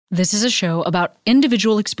This is a show about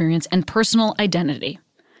individual experience and personal identity.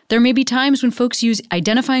 There may be times when folks use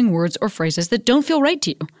identifying words or phrases that don't feel right to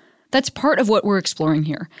you. That's part of what we're exploring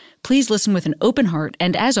here. Please listen with an open heart,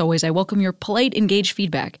 and as always, I welcome your polite, engaged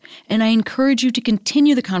feedback, and I encourage you to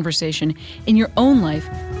continue the conversation in your own life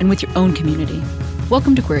and with your own community.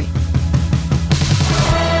 Welcome to Query.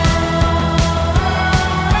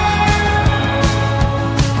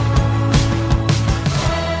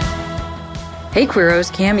 Hey Queeros,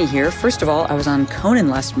 Cammie here. First of all, I was on Conan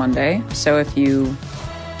last Monday, so if you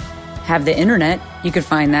have the internet, you could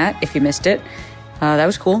find that if you missed it. That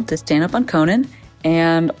was cool to stand up on Conan.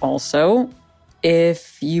 And also,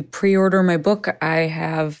 if you pre-order my book, I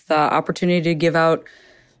have the opportunity to give out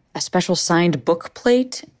a special signed book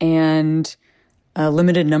plate and a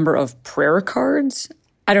limited number of prayer cards.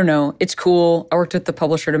 I don't know. It's cool. I worked with the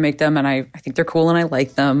publisher to make them, and I think they're cool and I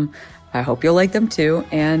like them. I hope you'll like them too.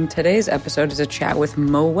 And today's episode is a chat with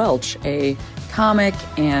Mo Welch, a comic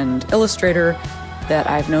and illustrator that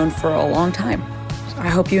I've known for a long time. So I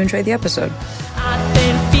hope you enjoy the episode. I've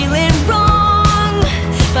been feeling wrong,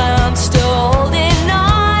 but I'm still holding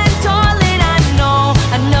on, darling.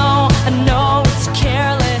 I know it's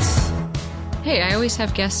careless. Hey, I always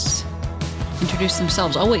have guests introduce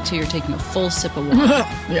themselves. I'll wait till you're taking a full sip of water.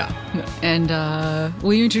 Yeah. And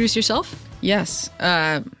will you introduce yourself? Yes.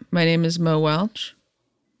 My name is Mo Welch.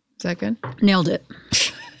 Is that good? Nailed it.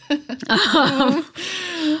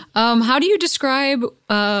 How do you describe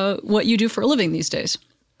what you do for a living these days?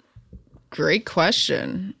 Great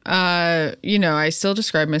question. I still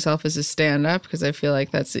describe myself as a stand-up because I feel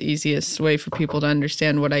like that's the easiest way for people to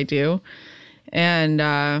understand what I do. And,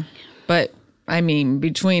 but I mean,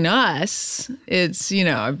 between us, it's,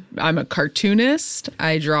 I'm a cartoonist.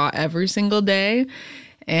 I draw every single day.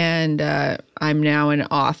 And I'm now an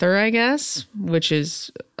author, I guess, which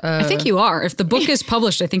is... I think you are. If the book is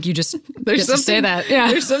published, I think you just get to say that. Yeah.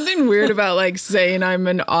 There's something weird about saying I'm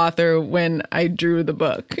an author when I drew the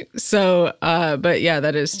book. So, but yeah,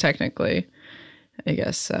 that is technically, I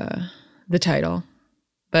guess, the title.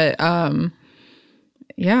 But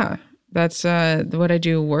yeah, that's what I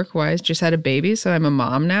do work-wise. Just had a baby, so I'm a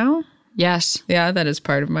mom now. Yes. Yeah, that is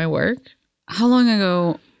part of my work. How long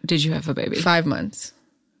ago did you have a baby? 5 months.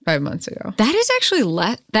 5 months ago. That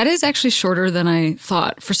is actually shorter than I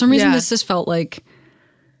thought. For some reason, This has felt like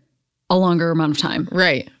a longer amount of time.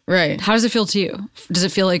 Right. How does it feel to you? Does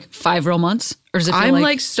it feel like 5 real months? Or does it feel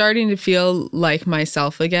I'm starting to feel like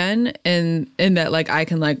myself again, and in that I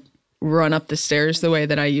can run up the stairs the way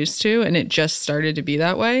that I used to, and it just started to be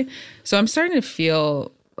that way. So I'm starting to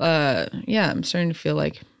feel I'm starting to feel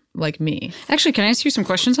like me. Actually, can I ask you some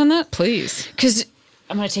questions on that? Please. Because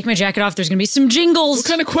I'm going to take my jacket off. There's going to be some jingles. What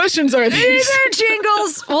kind of questions are these? These are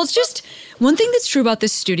jingles. Well, it's just one thing that's true about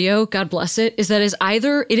this studio, God bless it, is that it is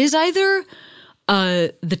either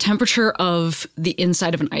the temperature of the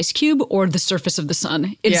inside of an ice cube or the surface of the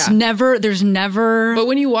sun. There's never. But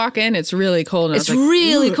when you walk in, it's really cold. It's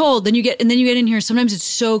really cold. Then you get in here. Sometimes it's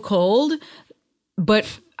so cold, but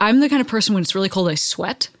I'm the kind of person when it's really cold, I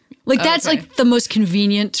sweat. That's the most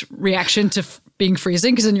convenient reaction to being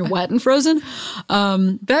freezing, because then you're wet and frozen.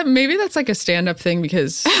 That's a stand-up thing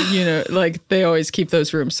because, they always keep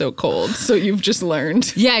those rooms so cold. So you've just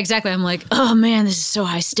learned. Yeah, exactly. I'm like, oh man, this is so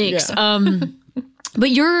high stakes. Yeah. But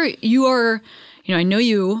you are, I know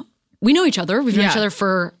you, we know each other. We've known each other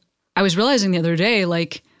for, I was realizing the other day,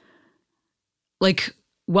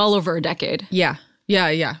 well over a decade. Yeah.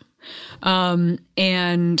 And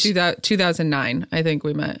 2009, I think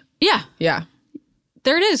we met. Yeah. Yeah.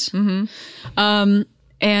 There it is. Mm-hmm.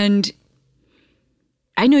 And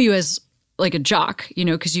I know you as a jock,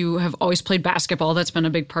 because you have always played basketball. That's been a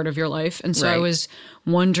big part of your life. And so I was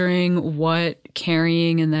wondering what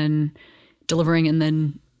carrying and then delivering and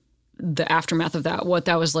then the aftermath of that, what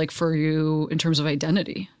that was like for you in terms of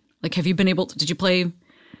identity. Have you been did you play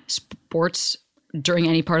sports during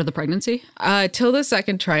any part of the pregnancy? Till the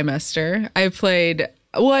second trimester. I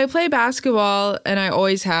play basketball, and I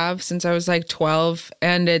always have since I was 12.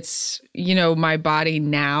 And it's, my body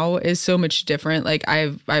now is so much different.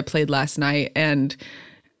 I played last night, and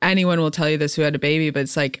anyone will tell you this who had a baby, but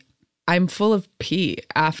it's I'm full of pee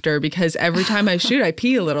after, because every time I shoot, I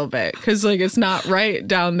pee a little bit because it's not right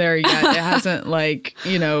down there yet. It hasn't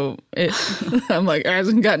it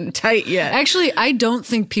hasn't gotten tight yet. Actually, I don't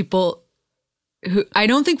think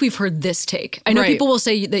we've heard this take. I know people will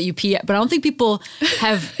say that you pee, but I don't think people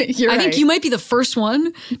have. I think you might be the first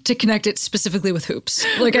one to connect it specifically with hoops.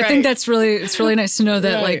 I think it's really nice to know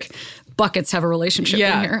that buckets have a relationship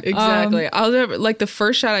in here. Exactly. I'll never, like the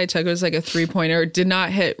first shot I took was like a 3-pointer. Did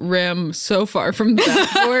not hit rim so far from the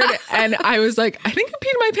backboard. And I was like, I think I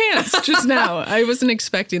peed my pants just now. I wasn't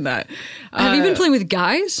expecting that. Have you been playing with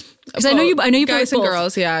guys? Because I know you play guys with and both.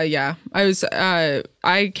 girls. Yeah. I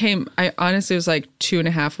honestly, it was like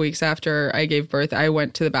 2.5 weeks after I gave birth. I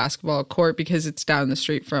went to the basketball court because it's down the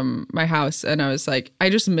street from my house. And I was like,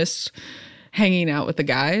 I just missed hanging out with the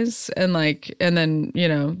guys and then, you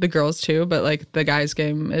know, the girls too. But like the guys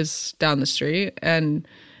game is down the street and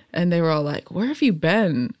they were all like, where have you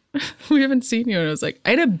been? We haven't seen you. And I was like, I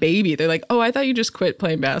had a baby. They're like, oh, I thought you just quit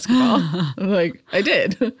playing basketball. I'm like, I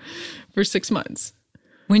did for 6 months.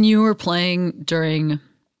 When you were playing during,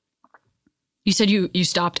 you said you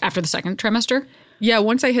stopped after the second trimester? Yeah,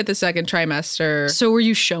 once I hit the second trimester. So were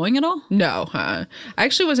you showing at all? No, I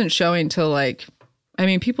actually wasn't showing till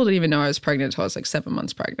people didn't even know I was pregnant until I was like 7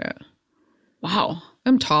 months pregnant. Wow.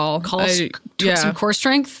 I'm tall. Took some core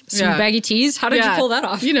strength, some baggy tees. How did you pull that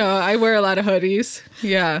off? You know, I wear a lot of hoodies.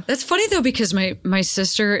 Yeah. That's funny though, because my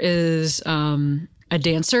sister is a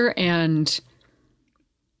dancer and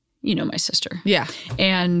you know my sister. Yeah.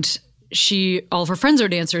 And all of her friends are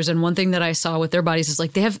dancers. And one thing that I saw with their bodies is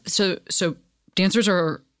like they have, so dancers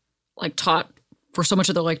are like taught for so much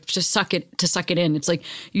of their life to suck it in. It's like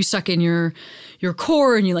you suck in your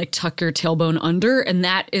core and you like tuck your tailbone under. And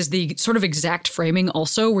that is the sort of exact framing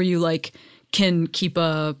also where you like can keep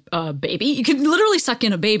a baby. You can literally suck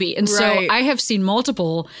in a baby. And so I have seen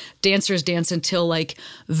multiple dancers dance until like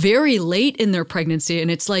very late in their pregnancy.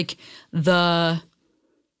 And it's like the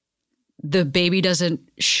baby doesn't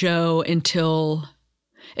show until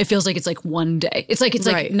it feels like it's like one day. It's like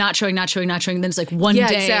not showing. Then it's like one day.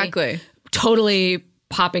 Exactly. Totally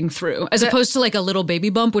popping through as opposed to like a little baby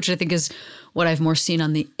bump, which I think is what I've more seen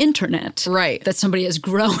on the internet. Right. That somebody is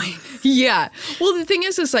growing. Yeah. Well, the thing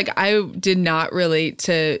is like I did not relate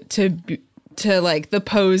to like the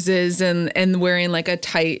poses and wearing like a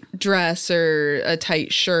tight dress or a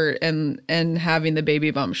tight shirt and having the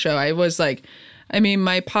baby bump show. I was like, I mean,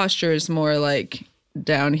 my posture is more like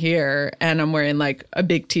down here and I'm wearing like a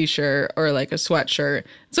big t-shirt or like a sweatshirt.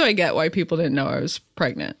 So I get why people didn't know I was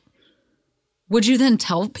pregnant. Would you then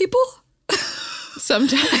tell people?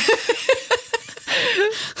 Sometimes.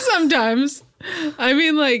 Sometimes. I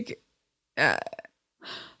mean, like,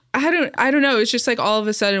 I don't know. It's just like all of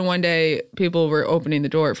a sudden one day people were opening the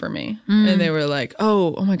door for me and they were like,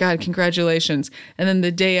 oh my God, congratulations. And then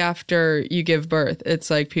the day after you give birth, it's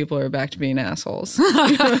like people are back to being assholes.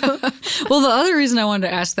 Well, the other reason I wanted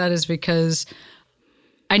to ask that is because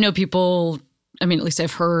I know people, I mean, at least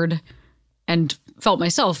I've heard and felt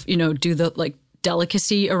myself, you know, do the like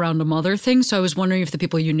delicacy around a mother thing. So I was wondering if the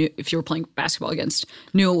people you knew, if you were playing basketball against,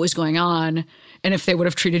 knew what was going on and if they would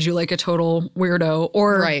have treated you like a total weirdo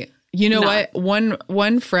or right. You know not. What?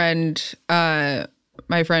 One friend,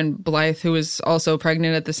 my friend Blythe, who was also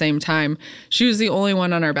pregnant at the same time, she was the only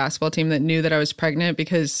one on our basketball team that knew that I was pregnant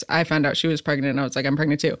because I found out she was pregnant and I was like, I'm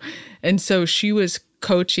pregnant too. And so she was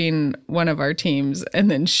coaching one of our teams and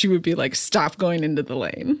then she would be like, stop going into the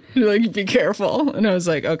lane. Like, be careful. And I was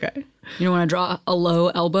like, okay. You don't want to draw a low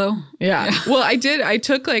elbow? Yeah. Well, I did. I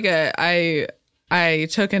took like I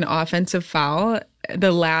took an offensive foul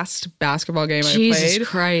the last basketball game I played. Jesus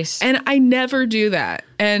Christ. And I never do that.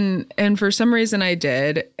 And for some reason I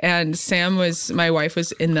did. And my wife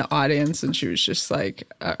was in the audience and she was just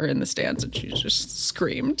like, or in the stands and she just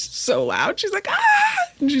screamed so loud. She's like, ah!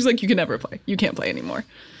 And she's like, you can never play. You can't play anymore.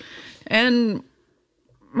 And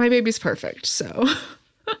my baby's perfect. So.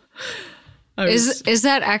 Is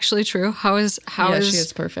that actually true? How is she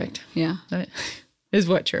is perfect. Yeah. Is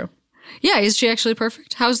what true? Yeah, is she actually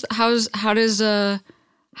perfect? How is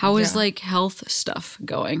like health stuff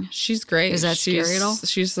going? She's great. Is that scary at all?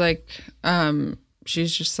 She's like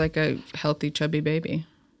she's just like a healthy chubby baby.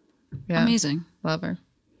 Yeah. Amazing. Love her.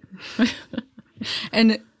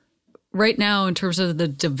 And right now in terms of the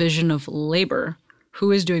division of labor,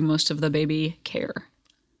 who is doing most of the baby care?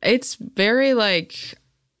 It's very like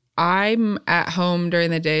I'm at home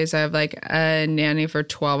during the days. I have like a nanny for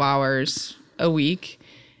 12 hours a week.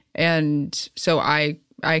 And so I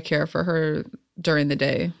care for her during the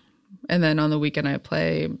day. And then on the weekend I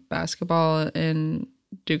play basketball and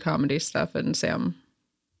do comedy stuff and Sam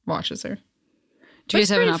watches her. Do you guys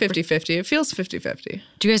have 50-50. It feels 50-50.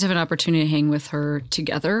 Do you guys have an opportunity to hang with her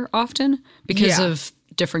together often because of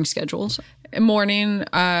differing schedules? Morning,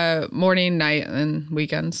 night, and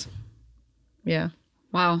weekends. Yeah.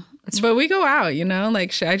 Wow. But we go out, you know,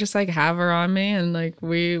 like I just like have her on me and like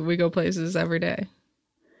we go places every day.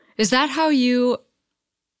 Is that how you,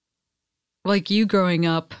 like you growing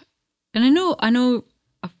up, and I know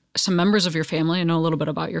some members of your family. I know a little bit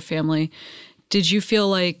about your family. Did you feel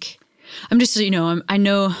like, I'm just, I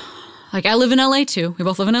know, like I live in LA too. We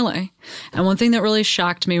both live in LA. And one thing that really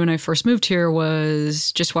shocked me when I first moved here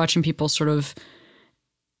was just watching people sort of,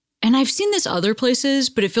 and I've seen this other places,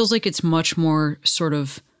 but it feels like it's much more sort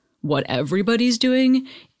of what everybody's doing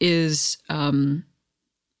is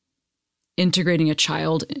integrating a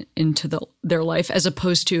child into their life as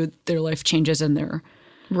opposed to their life changes and they're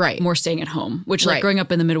more staying at home, which like growing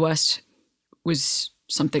up in the Midwest was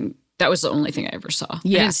something that was the only thing I ever saw.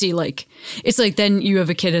 Yeah. I didn't see like, it's like then you have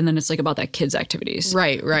a kid and then it's like about that kid's activities.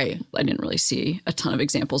 Right. I didn't really see a ton of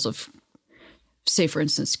examples of, say for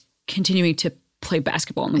instance, continuing to play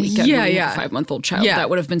basketball on the weekend. Yeah. A 5-month-old child. Yeah. That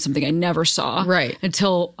would have been something I never saw. Right.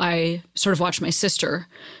 Until I sort of watched my sister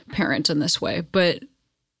parent in this way. But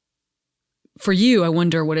for you, I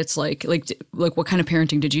wonder what it's like what kind of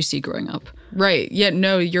parenting did you see growing up? Right. Yeah,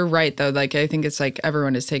 no, you're right though. Like I think it's like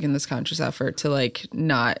everyone has taken this conscious effort to like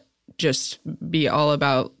not just be all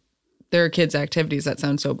about their kids' activities. That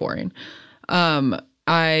sounds so boring.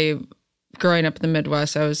 I growing up in the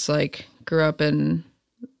Midwest, I was like grew up in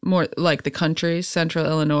more like the country, central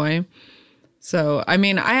Illinois. So, I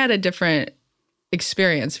mean, I had a different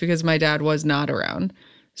experience because my dad was not around.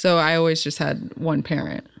 So I always just had one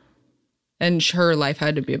parent. And her life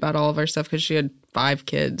had to be about all of our stuff because she had 5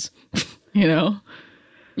 kids,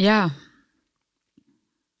 Yeah.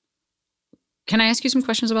 Can I ask you some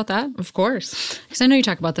questions about that? Of course. Because I know you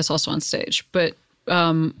talk about this also on stage, but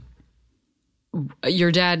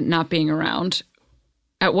your dad not being around,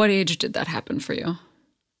 at what age did that happen for you?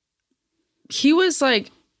 He was like,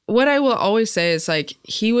 what I will always say is like,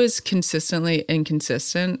 he was consistently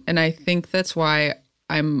inconsistent. And I think that's why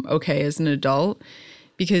I'm okay as an adult,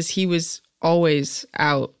 because he was always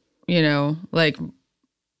out, like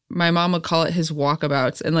my mom would call it his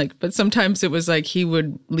walkabouts. And like, but sometimes it was like he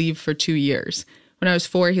would leave for 2 years. When I was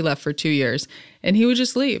 4, he left for 2 years and he would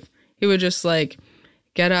just leave. He would just like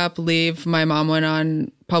get up, leave. My mom went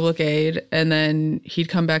on public aid and then he'd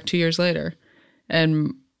come back 2 years later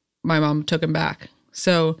and my mom took him back.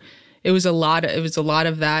 So it was a lot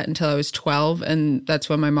of that until I was 12. And that's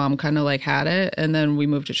when my mom kind of like had it. And then we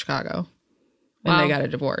moved to Chicago and they got a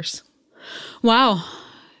divorce. Wow.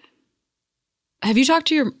 Have you talked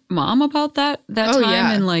to your mom about that time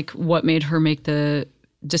and like what made her make the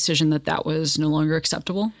decision that was no longer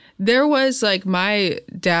acceptable? There was like my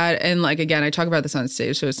dad, and like, again, I talk about this on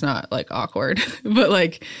stage, so it's not like awkward, but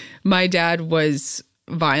like my dad was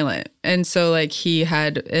violent. And so like he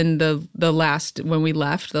had in the last, when we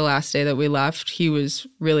left, the last day that we left, he was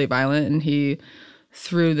really violent and he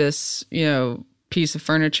threw this, piece of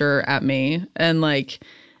furniture at me and like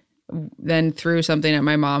then threw something at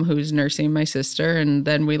my mom who was nursing my sister, and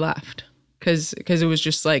then we left because it was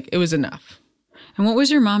just like, it was enough. And what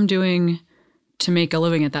was your mom doing to make a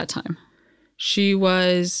living at that time? She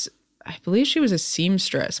was, I believe she was a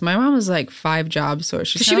seamstress. My mom was like 5 jobs, so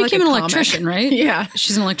she became an electrician, right? Yeah.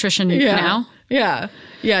 She's an electrician now? Yeah.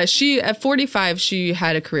 Yeah. She, at 45, she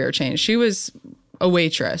had a career change. She was a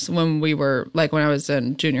waitress when I was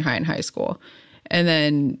in junior high and high school. And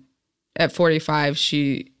then at 45,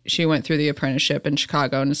 she went through the apprenticeship in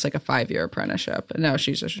Chicago, and it's like a 5-year apprenticeship. And now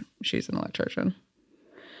she's an electrician.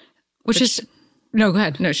 No, go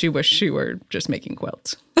ahead. No, she wished she were just making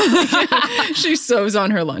quilts. She sews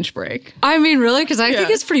on her lunch break. I mean, really? Because I think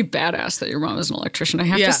it's pretty badass that your mom is an electrician. I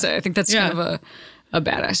have to say, I think that's kind of a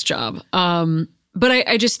badass job. But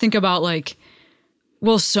I just think about like,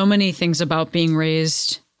 well, so many things about being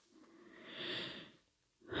raised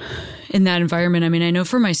in that environment. I mean, I know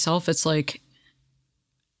for myself, it's like,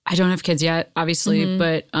 I don't have kids yet, obviously,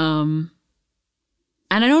 but, and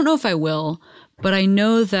I don't know if I will, but I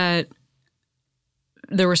know that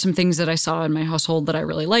there were some things that I saw in my household that I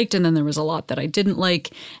really liked. And then there was a lot that I didn't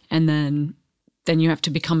like. And then you have to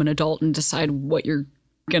become an adult and decide what you're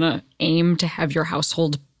going to aim to have your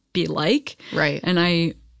household be like. Right. And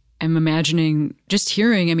I am imagining, just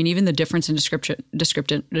hearing, I mean, even the difference in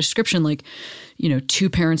description, like, 2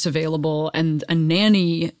 parents available and a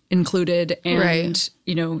nanny included, and,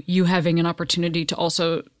 you having an opportunity to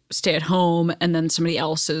also stay at home, and then somebody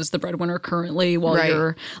else is the breadwinner currently while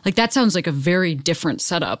you're like, that sounds like a very different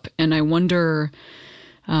setup. And I wonder,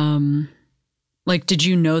 like, did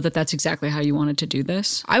you know that that's exactly how you wanted to do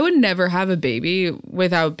this? I would never have a baby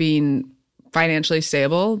without being financially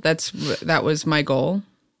stable. That was my goal.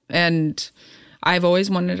 And I've always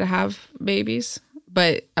wanted to have babies,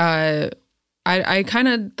 but I kind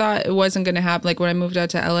of thought it wasn't going to happen. Like when I moved out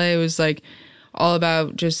to LA, it was like all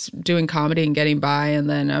about just doing comedy and getting by. And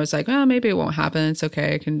then I was like, well, maybe it won't happen. It's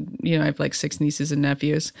okay. I can, I have like 6 nieces and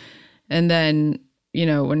nephews. And then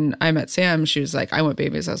when I met Sam, she was like, I want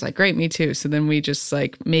babies. I was like, great, me too. So then we just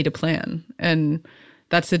like made a plan. And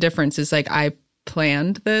that's the difference is like I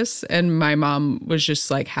planned this and my mom was just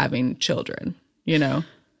like having children,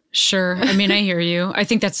 Sure. I mean, I hear you. I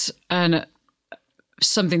think that's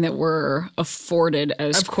something that we're afforded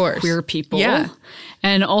as of course. Queer people. Yeah.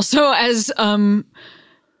 And also as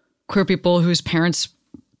queer people whose parents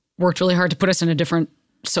worked really hard to put us in a different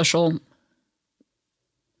social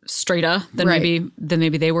strata than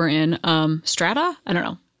maybe they were in. Strata? I don't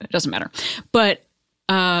know. It doesn't matter. But,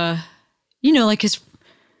 like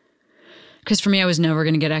because for me, I was never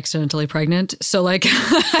going to get accidentally pregnant. So like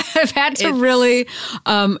I've had to really,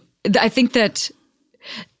 I think that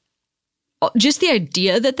just the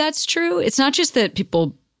idea that that's true, it's not just that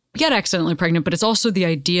people get accidentally pregnant, but it's also the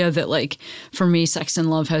idea that like for me, sex and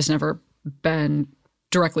love has never been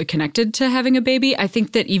directly connected to having a baby. I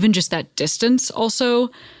think that even just that distance also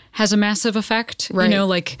has a massive effect. Right.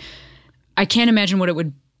 Like I can't imagine what it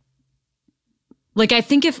would like. I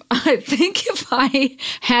think if I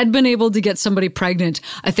had been able to get somebody pregnant,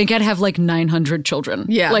 I think I'd have like 900 children.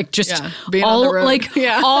 Yeah. Like just Being all on the road. like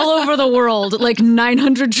all over the world, like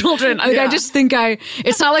 900 children. Like, I just think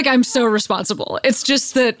it's not like I'm so responsible. It's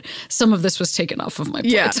just that some of this was taken off of my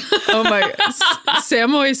plate. Yeah. Oh my.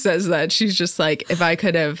 Sam always says that. She's just like, if I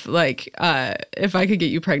could have like, if I could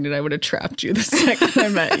get you pregnant, I would have trapped you the second I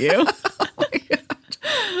met you. Oh my God.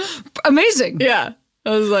 Amazing. Yeah.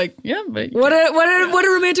 I was like, yeah, but what a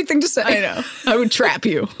romantic thing to say. I know. I would trap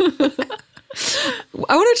you. I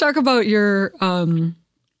want to talk about your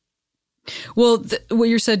what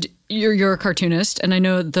you said. You're a cartoonist, and I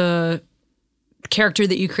know the character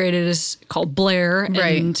that you created is called Blair.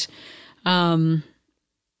 Right. And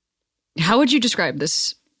how would you describe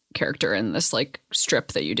this character in this like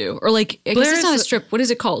strip that you do, or like I guess it's not a strip? What is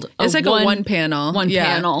it called? It's like a one panel.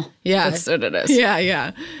 Panel. Yeah, that's what it is. Yeah,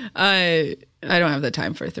 yeah. I don't have the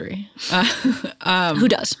time for 3. Who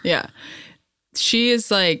does? Yeah. She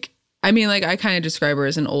is like, I mean, like I kind of describe her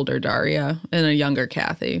as an older Daria and a younger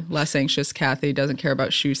Kathy. Less anxious Kathy, doesn't care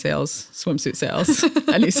about shoe sales, swimsuit sales,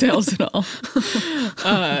 any sales at all.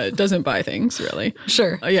 Doesn't buy things really.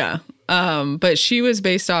 Sure. Yeah. But she was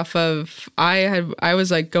based off of, I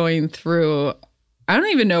was like going through, I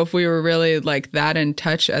don't even know if we were really like that in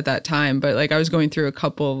touch at that time, but like I was going through a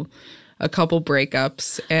couple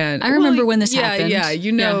breakups, and I remember when this happened.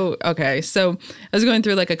 Yeah, okay. So I was going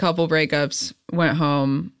through like a couple breakups, went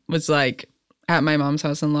home, was like at my mom's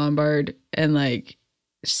house in Lombard, and like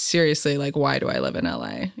seriously, like why do I live in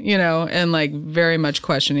LA? And like very much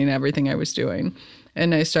questioning everything I was doing.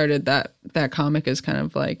 And I started that comic as kind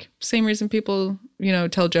of like same reason people,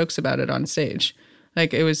 tell jokes about it on stage.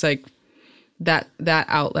 Like it was like that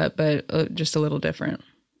outlet, but just a little different.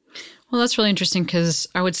 Well, that's really interesting because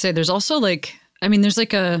I would say there's also like, I mean, there's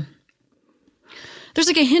like a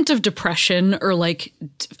hint of depression or like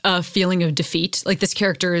a feeling of defeat. Like this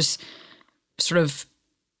character is sort of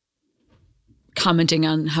commenting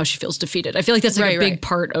on how she feels defeated. I feel like that's like a big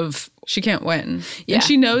part of. She can't win. Yeah. And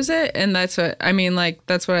she knows it. And that's what, I mean, like,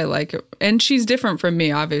 that's what I like. And she's different from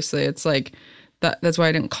me, obviously. It's like, that's why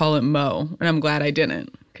I didn't call it Mo. And I'm glad I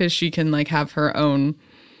didn't, because she can like have her own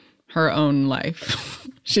life.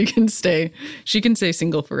 She can stay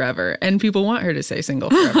single forever, and people want her to stay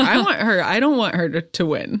single forever. I don't want her to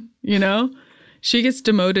win, She gets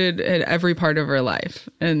demoted at every part of her life,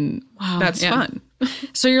 and that's fun.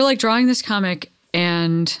 So you're like drawing this comic,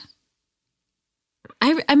 and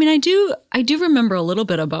I mean, I do remember a little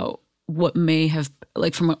bit about what may have,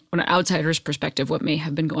 like from an outsider's perspective, what may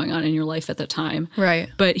have been going on in your life at the time. Right.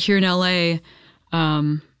 But here in LA,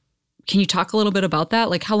 can you talk a little bit about that?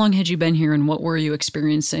 Like, how long had you been here, and what were you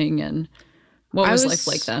experiencing, and what was life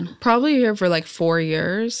like then? Probably here for like 4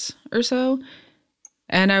 years or so.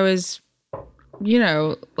 And I was,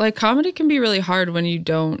 like comedy can be really hard when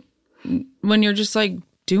you're just like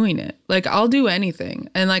doing it. Like I'll do anything.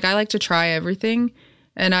 And like I like to try everything.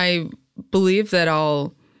 And I believe that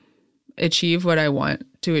I'll achieve what I want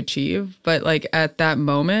to achieve. But like at that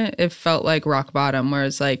moment, it felt like rock bottom, where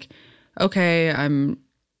it's like, okay, I'm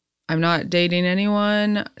not dating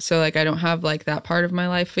anyone, so like I don't have like that part of my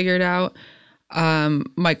life figured out.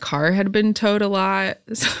 My car had been towed a lot,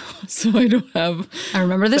 so I don't have. I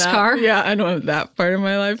remember this car. Yeah, I don't have that part of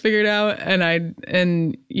my life figured out. And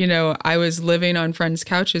I was living on friends'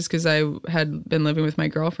 couches because I had been living with my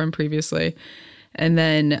girlfriend previously, and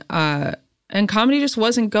then and comedy just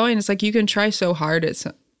wasn't going. It's like you can try so hard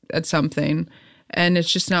at something, and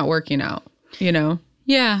it's just not working out.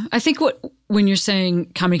 Yeah, I think when you're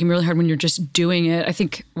saying comedy can be really hard when you're just doing it, I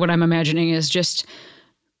think what I'm imagining is just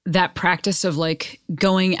that practice of like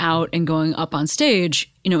going out and going up on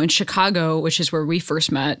stage, you know, in Chicago, which is where we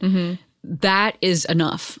first met, that is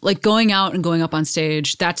enough. Like going out and going up on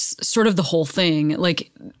stage, that's sort of the whole thing.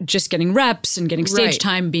 Like just getting reps and getting stage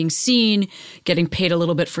time, being seen, getting paid a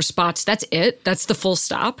little bit for spots. That's it. That's the full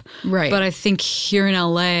stop. Right. But I think here in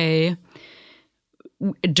LA,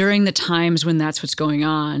 during the times when that's what's going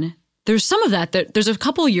on, there's some of that there's a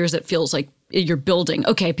couple of years that feels like you're building.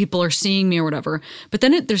 Okay, people are seeing me or whatever. But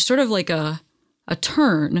then there's sort of like a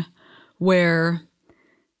turn where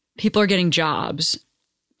people are getting jobs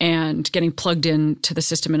and getting plugged into the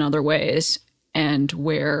system in other ways. And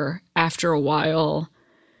where after a while,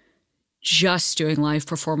 just doing live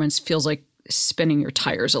performance feels like spinning your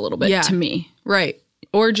tires a little bit to me. Right.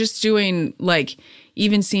 Or just doing like,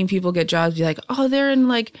 even seeing people get jobs, be like, oh, they're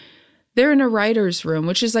in a writer's room,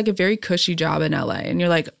 which is like a very cushy job in LA. And you're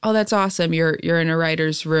like, oh, that's awesome. You're in a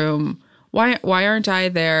writer's room. Why aren't I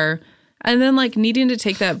there? And then like needing to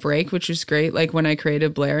take that break, which was great. Like when I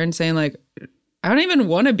created Blair and saying like, I don't even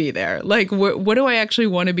want to be there. Like, what do I actually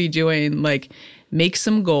want to be doing? Like make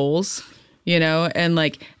some goals, you know? And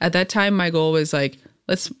like at that time, my goal was like,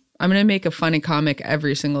 I'm going to make a funny comic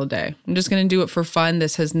every single day. I'm just going to do it for fun.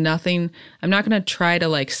 This has nothing. I'm not going to try to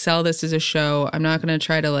like sell this as a show. I'm not going to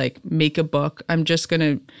try to like make a book. I'm just going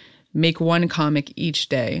to make one comic each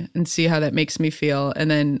day and see how that makes me feel. And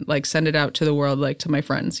then like send it out to the world, like to my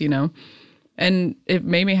friends, you know? And it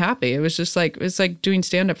made me happy. It was just like, it's like doing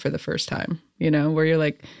stand-up for the first time, you know, where you're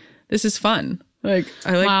like, this is fun. Like,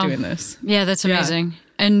 I like doing this. Yeah, that's amazing. Yeah.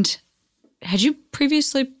 And had you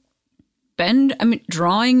previously been,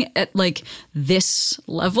 drawing at like this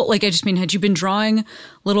level? Like, I just mean, had you been drawing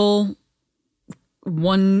little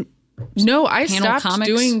one? No, I stopped comics?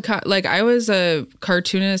 doing, like, I was a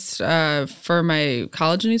cartoonist for my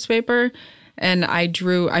college newspaper, and I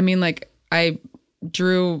drew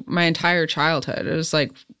my entire childhood. It was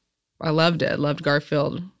like, I loved it. I loved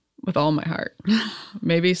Garfield with all my heart.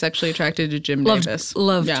 Maybe sexually attracted to Jim Davis.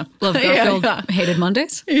 Loved Garfield. Yeah. Hated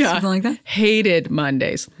Mondays? Yeah. Something like that? Hated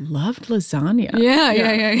Mondays. Loved lasagna.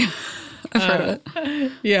 Yeah. I've heard of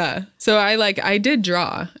it. Yeah. So I did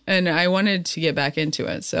draw, and I wanted to get back into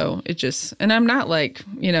it. So it just, and I'm not like,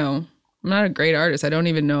 you know, I'm not a great artist. I don't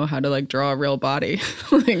even know how to like draw a real body.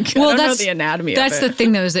 Like, I don't know the anatomy of it. That's the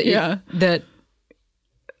thing though, is that that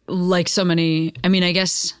like so many, I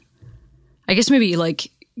guess maybe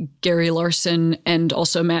like Gary Larson and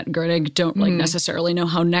also Matt Groening don't like necessarily know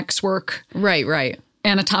how necks work. Right.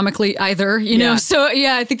 Anatomically either, you know? So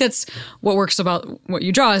yeah, I think that's what works about what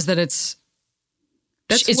you draw, is that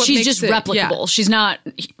she's just replicable. Yeah. She's not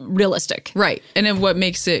realistic. Right. And then what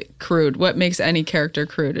makes it crude, what makes any character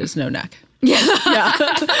crude is no neck. Yeah.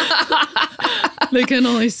 They can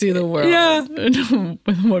only see the world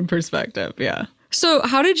with one perspective. Yeah. So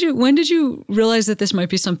when did you realize that this might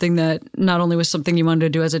be something that not only was something you wanted to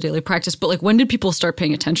do as a daily practice, but like when did people start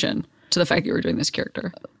paying attention to the fact that you were doing this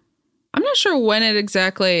character? I'm not sure when it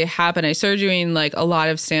exactly happened. I started doing like a lot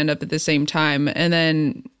of stand-up at the same time. And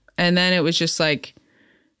then it was just like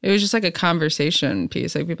a conversation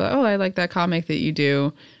piece. Like people are like, oh, I like that comic that you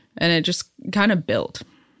do. And it just kind of built.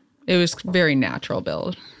 It was very natural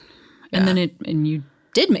build. And then you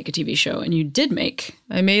did make a TV show, and you did make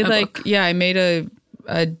I made book. I made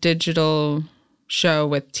a digital show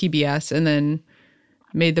with TBS, and then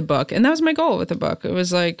made the book. And that was my goal with the book. It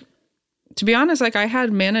was like, to be honest, like I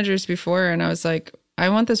had managers before, and I was like, I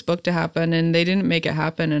want this book to happen, and they didn't make it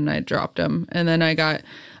happen, and I dropped them. And then I got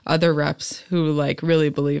other reps who like really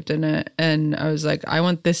believed in it, and I was like, I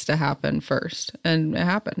want this to happen first, and it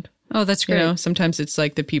happened. Oh, that's great. You know, sometimes it's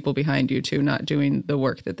like the people behind you too, not doing the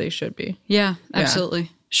work that they should be. Yeah, absolutely. Yeah.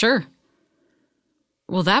 Sure.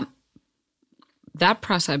 Well, that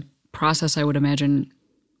process, I would imagine,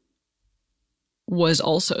 was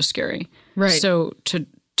also scary. Right. So to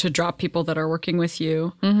drop people that are working with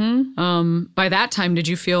you, by that time, did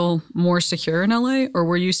you feel more secure in LA, or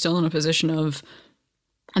were you still in a position of,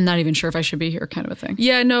 I'm not even sure if I should be here kind of a thing?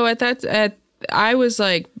 Yeah, no, I was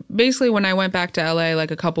like, basically when I went back to LA,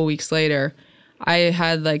 like a couple weeks later, I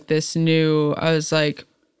had like I was like,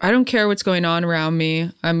 I don't care what's going on around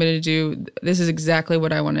me. This is exactly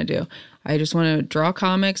what I want to do. I just want to draw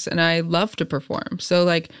comics, and I love to perform. So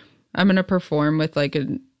like, I'm going to perform with I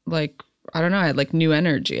don't know, I had like new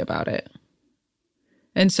energy about it.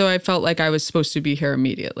 And so I felt like I was supposed to be here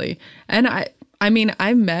immediately. And I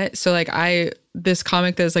met, so like this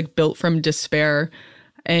comic that is like built from despair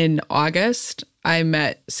in August, I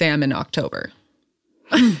met Sam in October,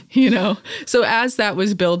 you know? So as that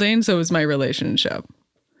was building, so was my relationship.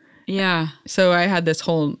 Yeah. So I had this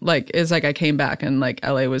whole, like, it's like I came back and like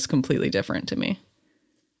LA was completely different to me.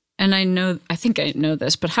 And I think I know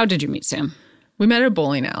this, but how did you meet Sam? We met at a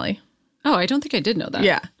bowling alley. Oh, I don't think I did know that.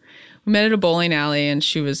 Yeah. We met at a bowling alley, and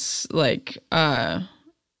she was like,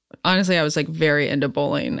 honestly, I was like very into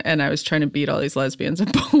bowling, and I was trying to beat all these lesbians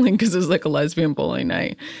at bowling because it was like a lesbian bowling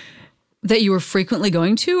night. That you were frequently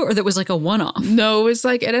going to, or that was like a one-off? No, it was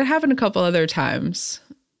like, it had happened a couple other times.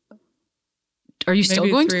 Are you still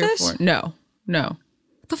going to this? No.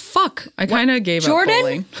 What the fuck? I kind of gave Jordan? up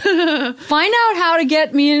bowling. Find out how to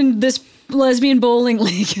get me in this lesbian bowling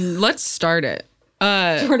league. Let's start it.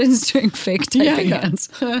 Jordan's doing fake typing hands.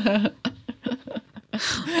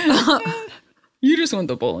 You just want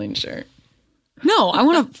the bowling shirt. No, I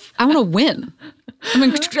want to win.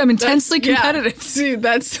 I'm intensely competitive. Yeah. See,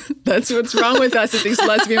 that's what's wrong with us at these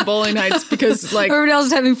lesbian bowling nights, because like everybody else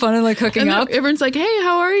is having fun and like hooking up. Everyone's like, "Hey,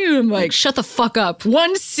 how are you?" I'm like, shut the fuck up.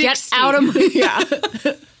 160. Get out of my Yeah.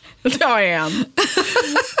 That's how I am.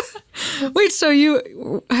 Wait, so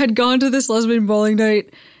you had gone to this lesbian bowling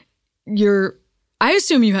night. I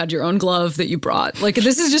assume you had your own glove that you brought. Like,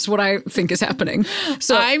 this is just what I think is happening.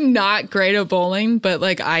 So I'm not great at bowling, but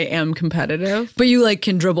like I am competitive. But you like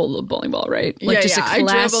can dribble the bowling ball, right? Like yeah, just yeah. a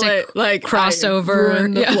classic I dribble it, like crossover. I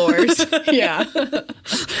ruin the floors. Yeah.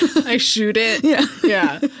 I shoot it.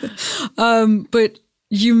 Yeah. But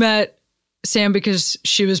you met Sam because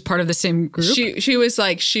she was part of the same group? She was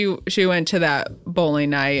like, she went to that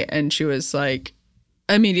bowling night, and she was like,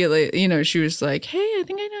 immediately, she was like, "Hey, I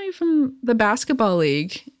think I know you from the basketball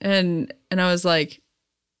league." And I was like,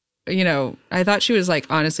 I thought she was like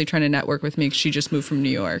honestly trying to network with me because she just moved from New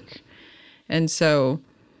York. And so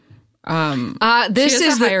this she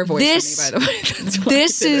has is a higher voice this, than me, by the way. That's why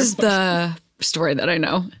this is the story that I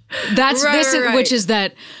know. That's right, this is, right. which is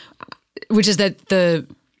that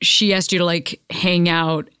she asked you to like hang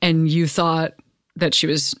out, and you thought that she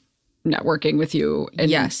was networking with you, and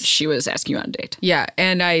yes, she was asking you on a date. Yeah,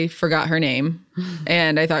 and I forgot her name,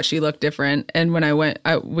 and I thought she looked different. And when I went,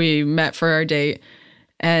 we met for our date,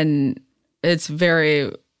 and it's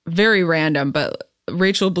very, very random, but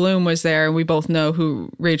Rachel Bloom was there, and we both know who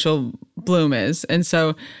Rachel Bloom is. And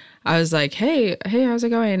so I was like, hey, how's it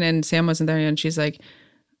going? And Sam wasn't there, and she's like,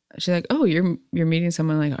 "Oh, you're meeting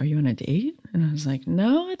someone. Like, are you on a date?" And I was like,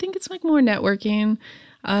 "No, I think it's like more networking.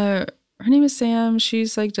 Her name is Sam.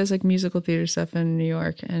 She's like does like musical theater stuff in New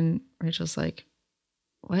York." And Rachel's like,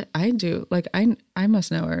 "What? I do? Like, I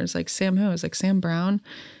must know her." It's like, "Sam who?" It's like, "Sam Brown."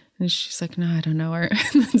 And she's like, "No, I don't know her."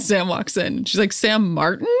 And then Sam walks in. She's like, "Sam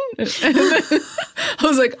Martin?" And then I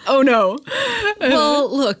was like, "Oh no."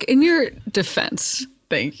 Well, look, in your defense,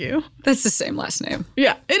 thank you. that's the same last name.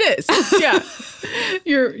 Yeah, it is. Yeah,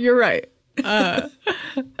 you're right.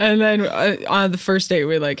 And then on the first date,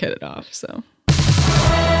 we like hit it off. So.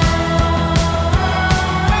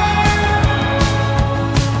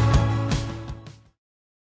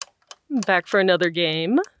 Back for another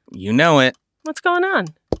game. You know it. What's going on?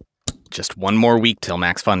 Just one more week till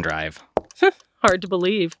Max Fun Drive. Hard to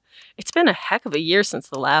believe. It's been a heck of a year since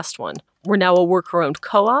the last one. We're now a worker-owned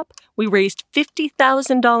co-op. We raised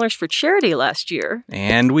 $50,000 for charity last year.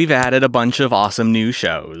 And we've added a bunch of awesome new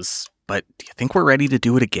shows. But do you think we're ready to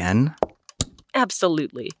do it again?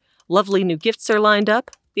 Absolutely. Lovely new gifts are lined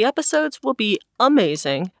up. The episodes will be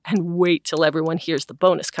amazing. And wait till everyone hears the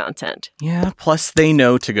bonus content. Yeah, plus they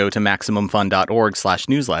know to go to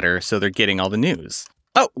MaximumFun.org/newsletter, so they're getting all the news.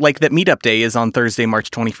 Oh, like that meetup day is on Thursday,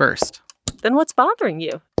 March 21st. Then what's bothering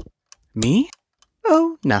you? Me?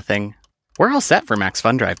 Oh, nothing. We're all set for Max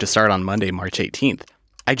Fun Drive to start on Monday, March 18th.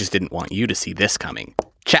 I just didn't want you to see this coming.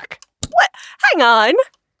 Check. What? Hang on.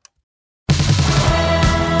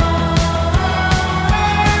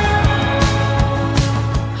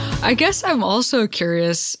 I guess I'm also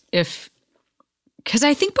curious because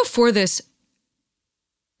I think before this,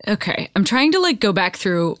 okay, I'm trying to like go back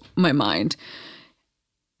through my mind.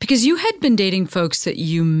 Because you had been dating folks that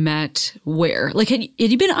you met where? Like, had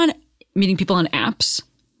you been meeting people on apps?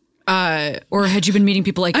 Or had you been meeting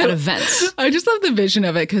people like at events? I just love the vision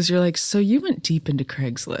of it because you're like, so you went deep into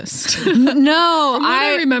Craigslist. No, From what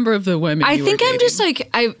I remember of the women. I you think were I'm dating. just like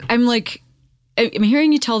I'm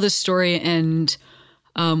hearing you tell this story, and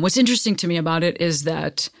what's interesting to me about it is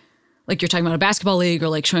that like you're talking about a basketball league or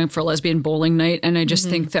like showing up for a lesbian bowling night, and I just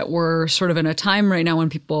think that we're sort of in a time right now when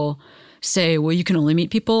people say, well, you can only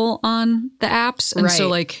meet people on the apps. And so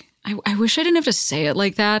like, I wish I didn't have to say it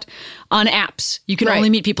like that. On apps. You can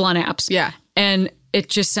only meet people on apps. Yeah. And it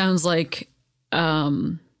just sounds like,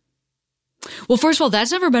 well, first of all,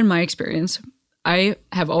 that's never been my experience. I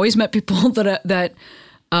have always met people that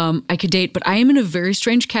I could date, but I am in a very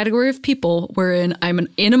strange category of people wherein I'm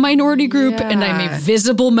in a minority group and I'm a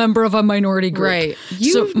visible member of a minority group. Right.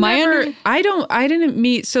 I didn't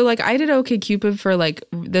meet, so like I did OkCupid for like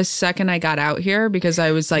the second I got out here because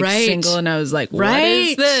I was like single and I was like, what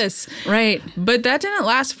is this? Right. But that didn't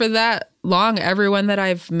last for that long. Everyone that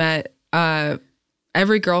I've met,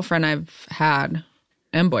 every girlfriend I've had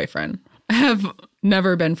and boyfriend have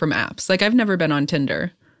never been from apps. Like I've never been on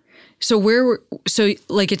Tinder. So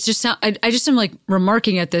it's just, I just am like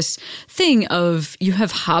remarking at this thing of you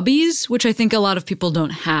have hobbies, which I think a lot of people don't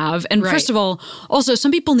have. And first of all, also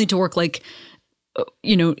some people need to work like,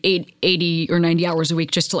 80 or 90 hours a week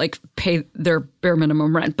just to like pay their bare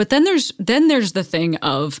minimum rent. But then there's the thing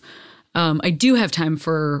of, I do have time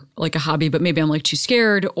for like a hobby, but maybe I'm like too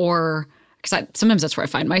scared or because sometimes that's where I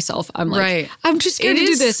find myself. I'm like, I'm too scared to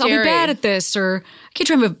do this. Scary. I'll be bad at this. Or I can't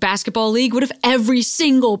try to have a basketball league. What if every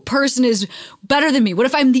single person is better than me? What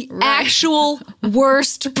if I'm the actual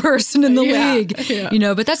worst person in the league?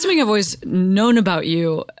 Yeah. But that's something I've always known about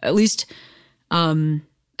you, at least,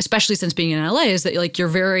 especially since being in LA, is that like you're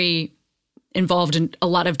very involved in a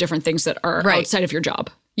lot of different things that are outside of your job.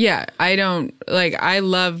 Yeah.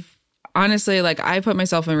 Honestly, like I put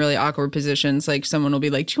myself in really awkward positions. Like someone will be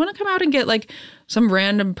like, do you want to come out and get like some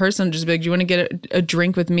random person just be like, do you want to get a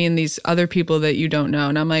drink with me and these other people that you don't know?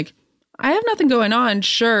 And I'm like, I have nothing going on,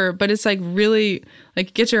 sure. But it's like really like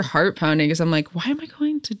it gets your heart pounding because I'm like, why am I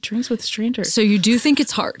going to drinks with strangers? So you do think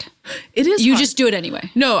it's hard? It is You hard. just do it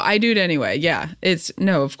anyway? No, I do it anyway. Yeah.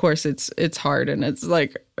 Of course it's hard. And it's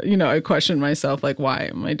like, I question myself like, why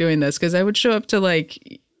am I doing this? Because I would show up to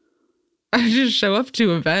I just show up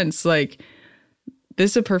to events. Like,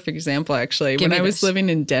 this is a perfect example, actually. When I was living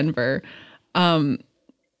in Denver, I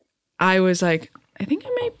was like, I think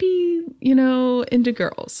I might be, into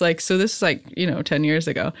girls. Like, so this is like, 10 years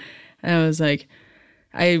ago. And I was like,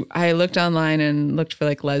 I looked online and looked for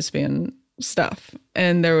like lesbian stuff.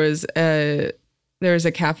 And there was a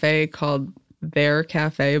cafe called Their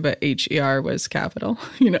Cafe, but HER was capital,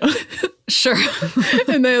 Sure.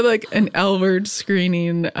 And they had like an L-word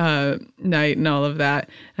screening night and all of that.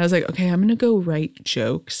 And I was like, okay, I'm going to go write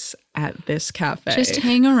jokes at this cafe. Just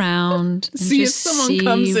hang around and see just if someone see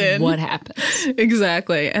comes in. What happens.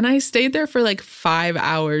 Exactly. And I stayed there for like 5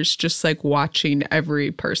 hours just like watching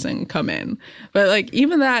every person come in. But like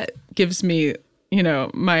even that gives me,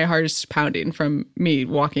 my heart is pounding from me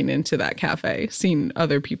walking into that cafe, seeing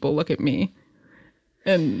other people look at me.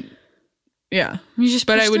 And yeah,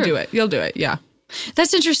 I would do it. You'll do it. Yeah.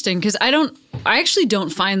 That's interesting because I actually don't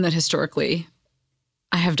find that historically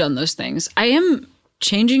I have done those things. I am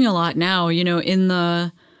changing a lot now, in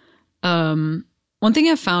the, one thing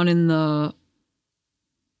I've found in the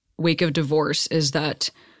wake of divorce is that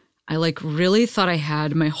I like really thought I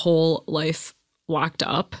had my whole life locked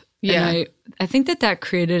up. Yeah. And I think that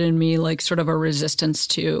created in me like sort of a resistance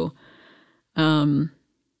to,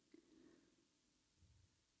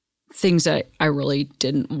 things that I really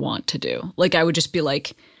didn't want to do. Like I would just be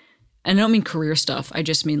like, and I don't mean career stuff. I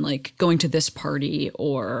just mean like going to this party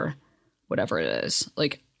or whatever it is.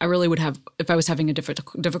 Like I really would have, if I was having a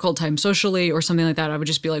difficult time socially or something like that, I would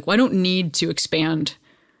just be like, well, I don't need to expand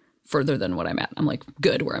further than what I'm at. I'm like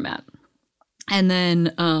good where I'm at. And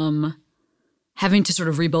then having to sort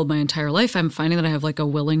of rebuild my entire life, I'm finding that I have like a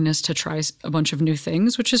willingness to try a bunch of new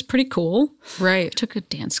things, which is pretty cool. Right. I took a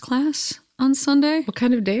dance class on Sunday. What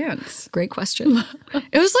kind of dance? Great question.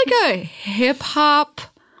 It was like a hip hop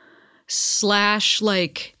 /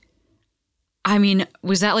 like, I mean,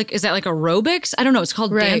 is that like aerobics? I don't know. It's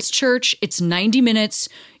called Dance Church. It's 90 minutes.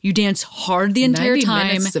 You dance hard the entire 90 time.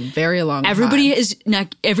 minutes is a very long everybody time.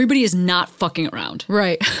 Everybody is not fucking around.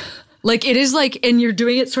 Right. Like it is like, and you're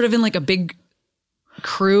doing it sort of in like a big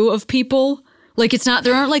crew of people. Like it's not,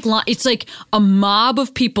 there aren't like, it's like a mob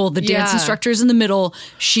of people. The dance instructor is in the middle.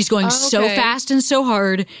 She's going so fast and so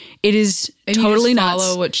hard. It is totally nuts.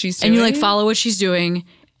 Follow what she's doing. And you like follow what she's doing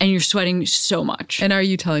and you're sweating so much. And are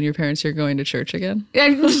you telling your parents you're going to church again?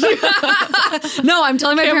 No, I'm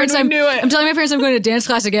telling my parents I'm telling my parents I'm going to dance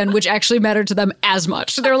class again, which actually mattered to them as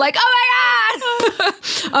much. So they're like, oh my God.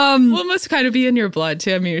 Well, it must kind of be in your blood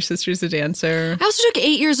too. I mean, your sister's a dancer. I also took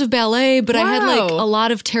 8 years of ballet, but I had like a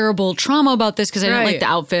lot of terrible trauma about this because I didn't like the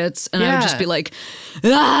outfits. And I would just be like,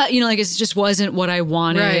 like it just wasn't what I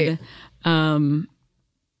wanted to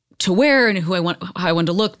wear and how I wanted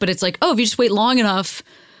to look. But it's like, oh, if you just wait long enough,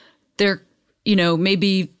 there,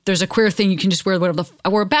 maybe there's a queer thing you can just wear whatever I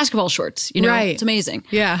wore basketball shorts, It's amazing.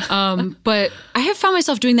 Yeah. But I have found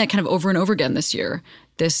myself doing that kind of over and over again this year.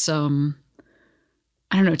 This,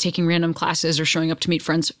 I don't know, taking random classes or showing up to meet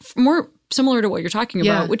friends, more similar to what you're talking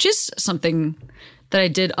about, which is something that I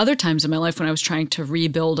did other times in my life when I was trying to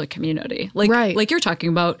rebuild a community. Like, Right. like you're talking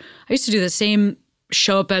about, I used to do the same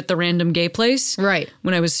show up at the random gay place. Right.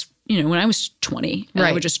 When I was, when I was 20. And I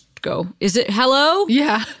Right. would just go, is it hello?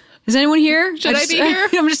 Yeah. Is anyone here? Should I be here?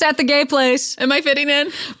 I'm just at the gay place. Am I fitting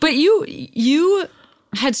in? But you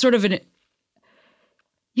had sort of an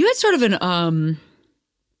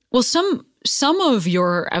well, some of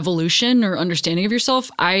your evolution or understanding of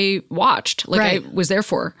yourself I watched, like Right. I was there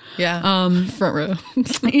for. Yeah. Front row.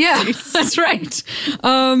 Yeah, that's right.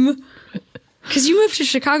 Because you moved to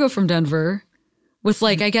Chicago from Denver with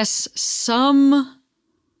like, I guess, some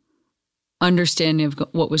understanding of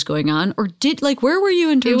what was going on, or where were you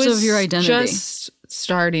in terms of your identity? Just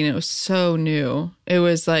starting. It was so new. It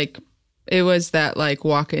was that like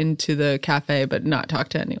walk into the cafe but not talk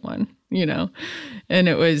to anyone, and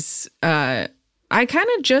it was I kind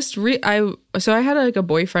of just so I had like a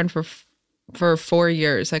boyfriend for 4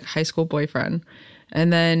 years, like high school boyfriend,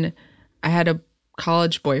 and then I had a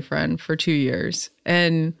college boyfriend for 2 years,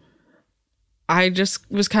 and I just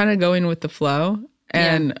was kind of going with the flow,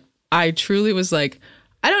 and I truly was like,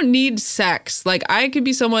 I don't need sex. Like, I could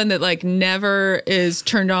be someone that like never is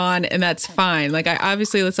turned on, and that's fine. Like,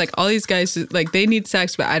 it's like all these guys, like they need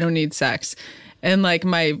sex, but I don't need sex. And like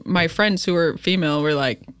my friends who were female were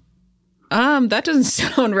like, that doesn't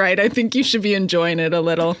sound right. I think you should be enjoying it a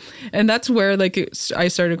little. And that's where like I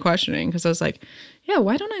started questioning, because I was like, yeah,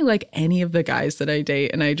 why don't I like any of the guys that I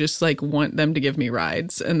date? And I just like want them to give me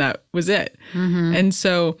rides. And that was it. Mm-hmm. And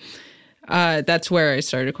so that's where I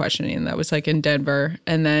started questioning. That was like in Denver.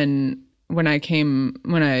 And then when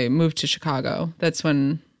I moved to Chicago, that's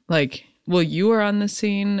when like, well, you were on the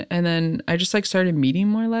scene. And then I just like started meeting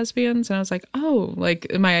more lesbians. And I was like, oh, like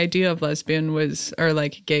my idea of lesbian was, or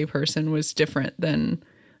like gay person was different than,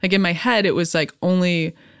 like in my head, it was like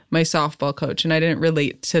only my softball coach. And I didn't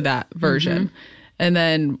relate to that version. Mm-hmm. And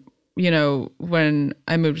then, when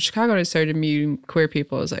I moved to Chicago and I started meeting queer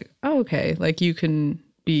people, I was like, oh, okay, like you can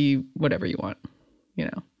be whatever you want,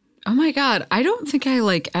 Oh my God. I don't think I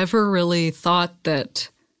like ever really thought that.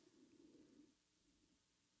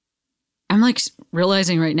 I'm like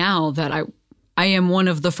realizing right now that I am one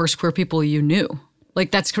of the first queer people you knew.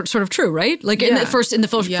 Like that's sort of true, right? Like in the first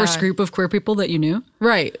group of queer people that you knew.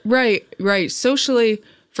 Right. Socially,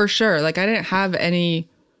 for sure. Like I didn't have any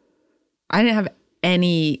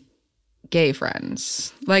gay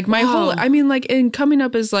friends. Like my whole, like in coming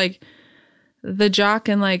up as like the jock,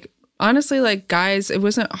 and like honestly, like guys, it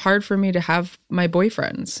wasn't hard for me to have my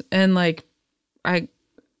boyfriends, and like I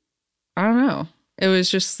don't know, it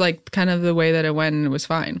was just like kind of the way that it went, and it was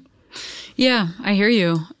fine. Yeah, I hear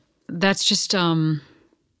you. That's just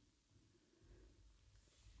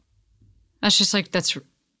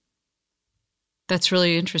that's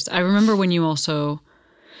really interesting. I remember when you also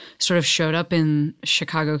sort of showed up in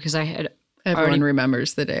Chicago, because I had Everyone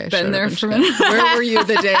remembers the day I been showed there up in for Chicago. Where were you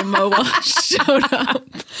the day Mo Welch showed up?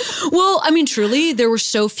 Well, I mean, truly, there were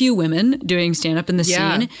so few women doing stand-up in the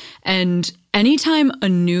scene. And anytime a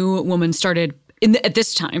new woman started at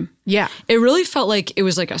this time, it really felt like it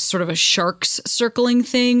was like a sort of a sharks circling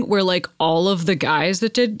thing, where like all of the guys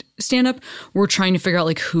that did stand-up were trying to figure out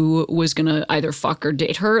like who was going to either fuck or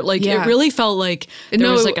date her. Like it really felt like there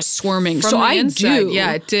was like a swarming. So I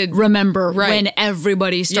it did remember when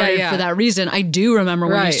everybody started for that reason. I do remember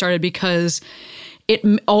when you started, because it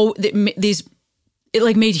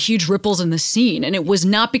like made huge ripples in the scene, and it was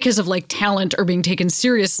not because of like talent or being taken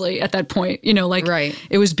seriously at that point,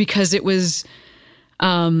 it was because it was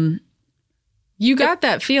you got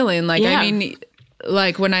that feeling. Like, I mean,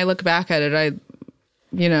 like when I look back at it, I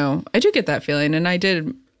do get that feeling, and I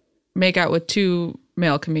did make out with 2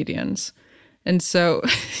 male comedians. And so,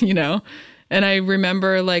 and I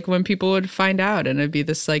remember like when people would find out, and it'd be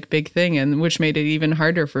this like big thing, and which made it even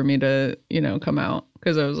harder for me to, come out,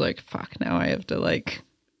 because I was like, fuck, now I have to like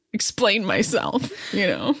explain myself,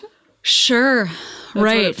 Sure. That's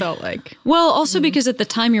what it felt like. Well, also because at the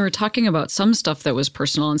time you were talking about some stuff that was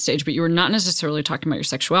personal on stage, but you were not necessarily talking about your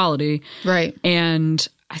sexuality. Right. And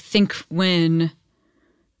I think but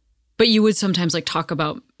you would sometimes like talk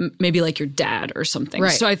about maybe like your dad or something.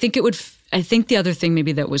 Right. So I think the other thing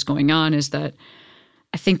maybe that was going on is that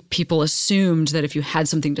I think people assumed that if you had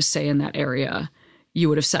something to say in that area, you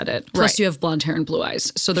would have said it. Plus you have blonde hair and blue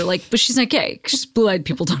eyes. So they're like, but she's not gay, because blue-eyed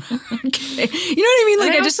people don't are gay. You know what I mean?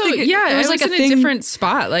 Like, I just think it was like in a different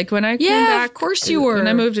spot. Like when I came back. Of course you were. When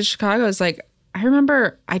I moved to Chicago, I was like, I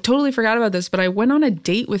remember, I totally forgot about this, but I went on a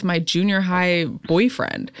date with my junior high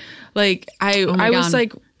boyfriend. Like I was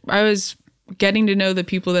like, I was getting to know the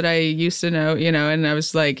people that I used to know, and I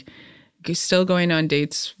was like still going on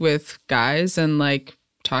dates with guys and like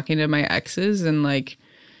talking to my exes and like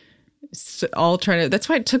all trying to, that's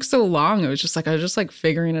why it took so long. It was just like, I was just like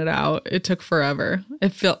figuring it out. It took forever.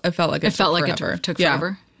 It felt like it took forever. It took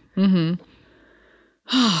forever.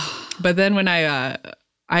 But then when I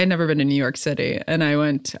had never been to New York City, and I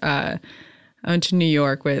went to New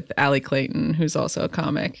York with Allie Clayton, who's also a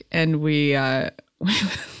comic, and we were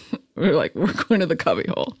like, we're going to the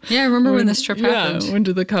Cubbyhole. Yeah, I remember when this trip happened. Yeah, went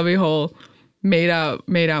to the Cubbyhole, made out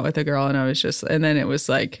with a girl, and I was just, and then it was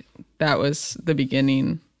like, that was the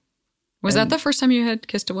beginning. Was that the first time you had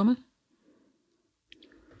kissed a woman?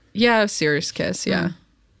 Yeah, a serious kiss, yeah.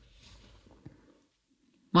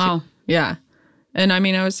 Wow. Yeah. And I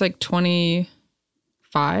mean, I was like 25,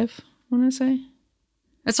 I want to say.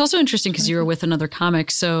 It's also interesting because you were with another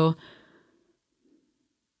comic, so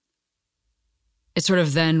it sort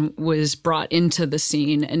of then was brought into the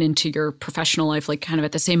scene and into your professional life, like kind of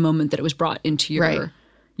at the same moment that it was brought into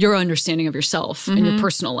your understanding of yourself and your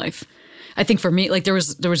personal life. I think for me, like there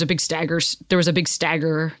was a big stagger.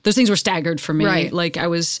 Those things were staggered for me. Right. Like I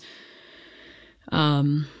was,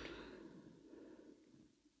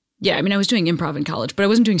 yeah, I mean, I was doing improv in college, but I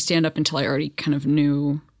wasn't doing stand-up until I already kind of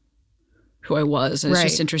knew who I was. And it's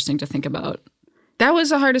just interesting to think about. That was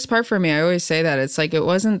the hardest part for me. I always say that. It's like, it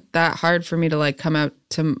wasn't that hard for me to like come out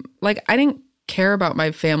to, like, I didn't care about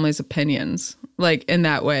my family's opinions, like in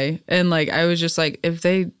that way. And like, I was just like, if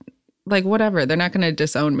they, like, whatever, they're not going to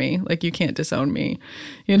disown me. Like, you can't disown me,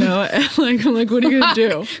 you know? And like, I'm like, what are you going to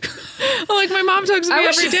do? I'm like, my mom talks to me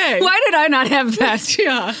every day. Why did I not have that?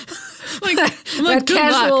 Yeah. Like that good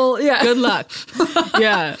casual, luck. yeah. Good luck.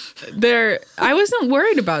 Yeah. I wasn't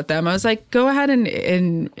worried about them. I was like, go ahead and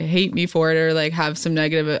hate me for it or like have some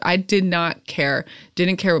negative. I did not care.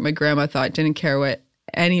 Didn't care what my grandma thought. Didn't care what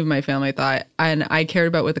any of my family thought. And I cared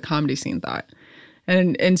about what the comedy scene thought.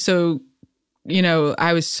 And so, you know,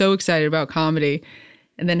 I was so excited about comedy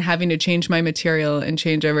and then having to change my material and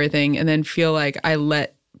change everything and then feel like I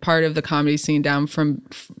let part of the comedy scene down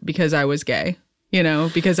because I was gay. You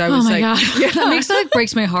know, because I was like, God. Yeah. That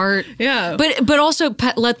breaks my heart. Yeah. But also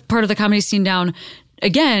let part of the comedy scene down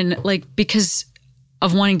again, like because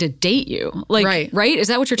of wanting to date you. Like, right? Is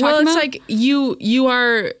that what you're talking about? Well, it's like you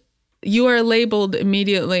are labeled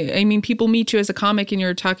immediately. I mean, people meet you as a comic and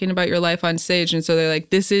you're talking about your life on stage. And so they're like,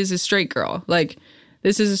 this is a straight girl. Like,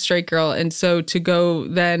 this is a straight girl. And so to go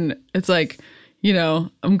then it's like, you know,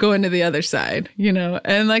 I'm going to the other side, you know,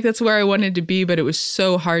 and like, that's where I wanted to be, but it was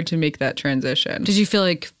so hard to make that transition. Did you feel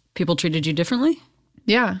like people treated you differently?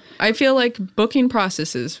 Yeah. I feel like booking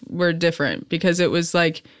processes were different because it was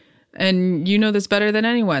like, and you know this better than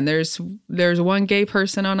anyone. There's one gay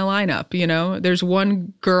person on a lineup, you know, there's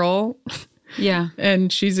one girl. Yeah.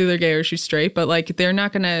 And she's either gay or she's straight, but like, they're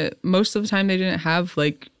not going to, most of the time they didn't have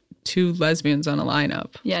like two lesbians on a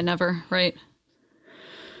lineup. Yeah, never. Right.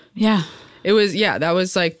 Yeah. It was, yeah, that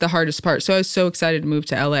was like the hardest part. So I was so excited to move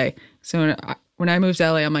to LA. So when I moved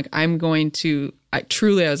to LA, I'm like, I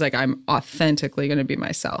was like, I'm authentically going to be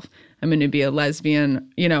myself. I'm going to be a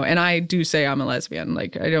lesbian, you know, and I do say I'm a lesbian.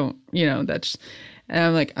 Like, I don't, you know, and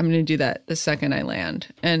I'm like, I'm going to do that the second I land.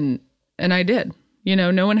 And I did, you know,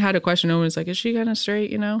 no one had a question. No one was like, is she kind of straight,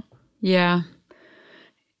 you know? Yeah.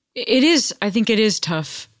 It is, I think it is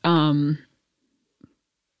tough to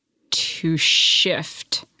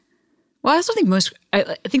shift. Well, I also think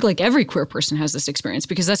I think like every queer person has this experience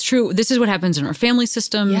because that's true. This is what happens in our family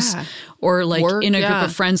systems or like work, in a group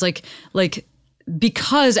of friends, like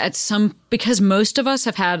because most of us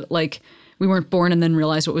have had like, we weren't born and then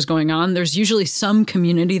realized what was going on. There's usually some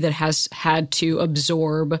community that has had to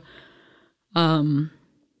absorb an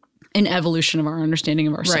evolution of our understanding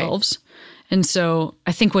of ourselves. Right. And so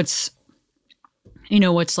I think what's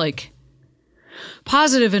like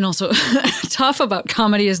positive and also tough about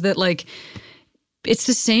comedy is that like it's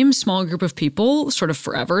the same small group of people sort of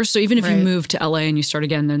forever. So even if you move to LA and you start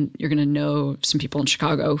again, then you're going to know some people in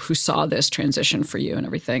Chicago who saw this transition for you and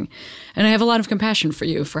everything. And I have a lot of compassion for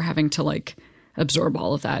you for having to like absorb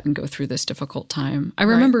all of that and go through this difficult time. I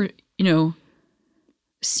remember, you know,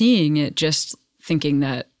 seeing it, just thinking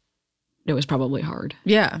that it was probably hard.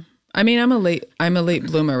 Yeah. I mean, I'm a late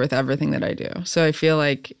bloomer with everything that I do. So I feel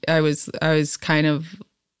like I was kind of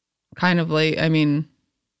late. I mean,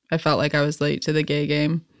 I felt like I was late to the gay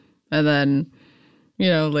game and then, you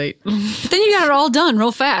know, late. But then you got it all done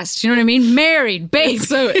real fast. You know what I mean? Married, babe.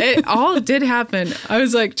 So it all did happen. I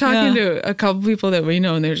was like talking to a couple people that we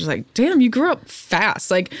know and they're just like, damn, you grew up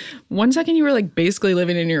fast. Like 1 second you were like basically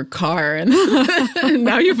living in your car and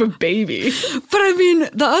now you have a baby. But I mean,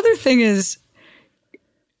 the other thing is,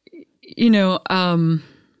 you know, I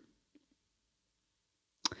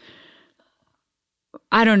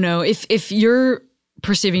don't know if you're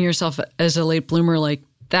perceiving yourself as a late bloomer, like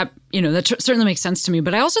that, that certainly makes sense to me.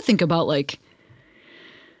 But I also think about like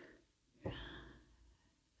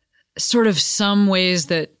sort of some ways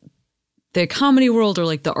that the comedy world or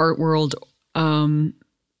like the art world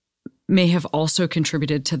may have also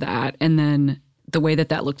contributed to that. And then the way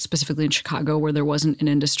that looked specifically in Chicago, where there wasn't an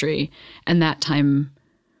industry, and that time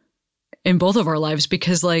in both of our lives,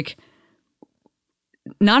 because like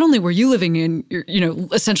not only were you living in your,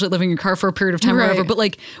 essentially living in your car for a period of time or whatever, but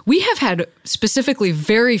like we have had specifically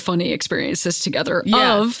very funny experiences together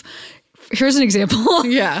of, here's an example.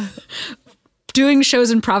 Yeah. Doing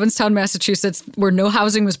shows in Provincetown, Massachusetts, where no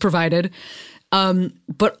housing was provided,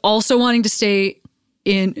 but also wanting to stay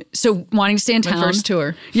in town. My first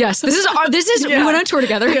tour. Yes, we went on tour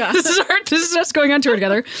together. Yeah. This is us going on tour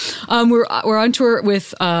together. We're on tour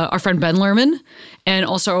with our friend Ben Lerman and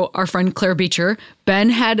also our friend Claire Beecher. Ben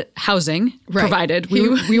had housing provided.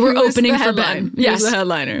 We were opening for Ben. He was the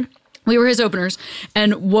headliner. We were his openers,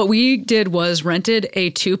 and what we did was rented a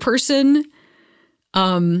 2-person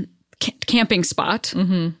camping spot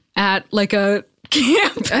at like a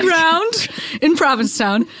campground in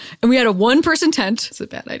Provincetown, and we had a 1-person tent. It's a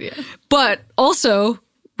bad idea. But also,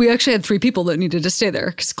 we actually had 3 people that needed to stay there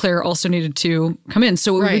because Claire also needed to come in.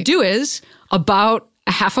 So what we would do is, about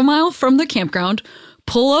a half a mile from the campground,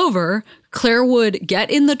 pull over. Claire would get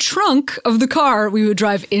in the trunk of the car. We would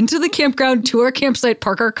drive into the campground to our campsite,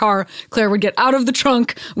 park our car. Claire would get out of the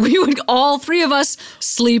trunk. We would, all 3 of us,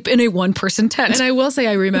 sleep in a 1-person tent. And I will say,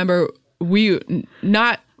 I remember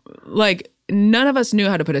none of us knew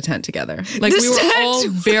how to put a tent together. Like we were all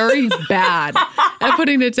very bad at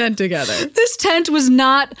putting a tent together. This tent was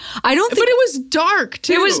not, but it was dark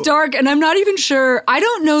too. It was dark, and I'm not even sure, I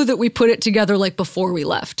don't know that we put it together like before we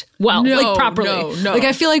left. Well, like properly. No. Like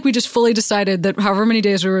I feel like we just fully decided that however many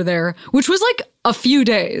days we were there, which was like a few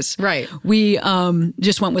days. Right. We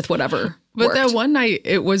just went with whatever. But worked. that one night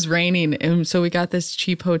it was raining, and so we got this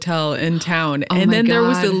cheap hotel in town, and then there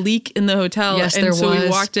was a leak in the hotel. Yes, and there so was. We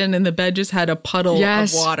walked in, and the bed just had a puddle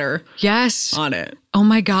of water. Yes, on it. Oh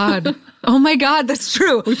my god! Oh my god! That's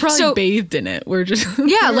true. We probably bathed in it. We're just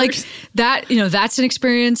like that. That's an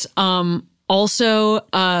experience. Also,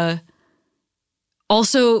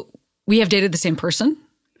 we have dated the same person.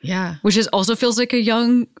 Yeah, which also feels like a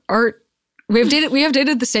young art. We have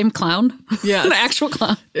dated the same clown. Yeah. An actual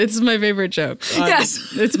clown. It's my favorite joke.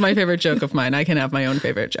 Yes. It's my favorite joke of mine. I can have my own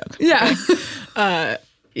favorite joke. Yeah.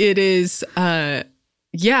 It is,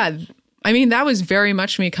 yeah. I mean, that was very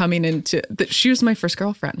much me coming into, she was my first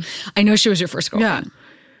girlfriend. I know she was your first girlfriend. Yeah.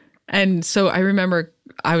 And so I remember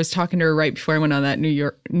I was talking to her right before I went on that New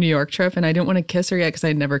York trip, and I didn't want to kiss her yet because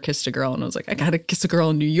I'd never kissed a girl. And I was like, I got to kiss a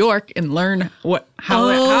girl in New York and learn how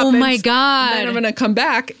it happens. Oh my God. And then I'm going to come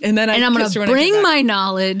back and then I'm going to bring my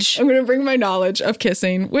knowledge. I'm going to bring my knowledge of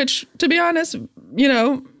kissing, which to be honest,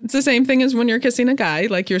 it's the same thing as when you're kissing a guy.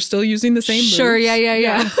 Like you're still using the same Sure. moves.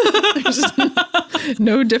 Yeah. Just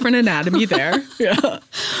no different anatomy there. Yeah.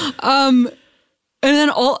 And then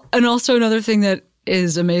also another thing that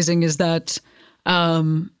is amazing is that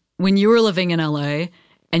when you were living in LA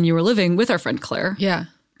and you were living with our friend Claire,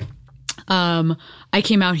 I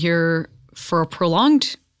came out here for a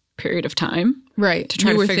prolonged period of time, right? To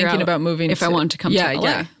try you to were figure thinking out about moving if I wanted to come to LA.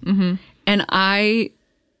 Yeah. Mm-hmm. And I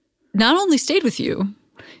not only stayed with you,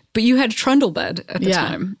 but you had a trundle bed at the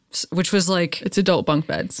time, which was like... It's adult bunk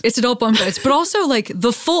beds. But also like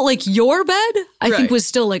the full, like your bed, I think was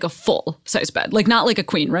still like a full size bed. Like not like a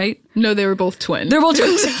queen, right? No, they were both twin. They're both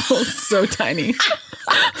twins. Both so tiny.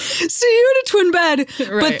 So you had a twin bed,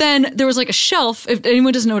 but then there was like a shelf. If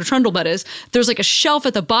anyone doesn't know what a trundle bed is, there's like a shelf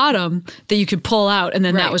at the bottom that you could pull out, and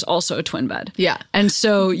then that was also a twin bed. Yeah. And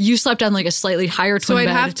so you slept on like a slightly higher twin bed. So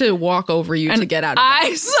I'd have to walk over you to get out of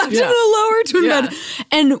bed. I slept in a lower twin bed.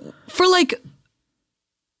 And for like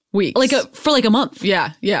weeks. For a month.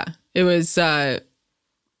 Yeah. It was I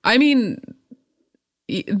mean,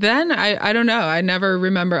 then I don't know. I never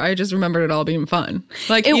remember. I just remembered it all being fun.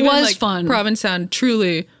 Like it even was like fun. Provincetown,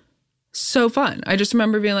 truly so fun. I just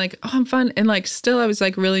remember being like, oh, I'm fun. And like still I was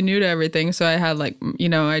like really new to everything. So I had like,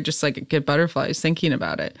 I just like get butterflies thinking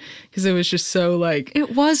about it because it was just so like.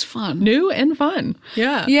 It was fun. New and fun.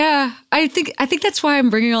 Yeah. Yeah. I think that's why I'm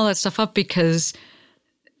bringing all that stuff up because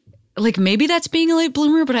like maybe that's being a late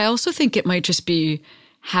bloomer, but I also think it might just be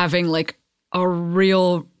having like a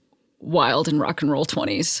real wild and rock and roll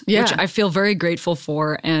 20s, which I feel very grateful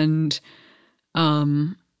for. And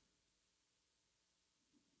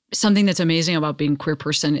something that's amazing about being a queer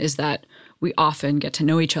person is that we often get to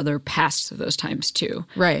know each other past those times too.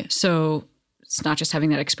 Right. So it's not just having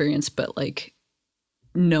that experience, but like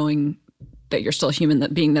knowing that you're still a human,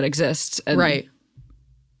 that being that exists. And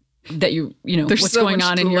that you know, There's what's so going much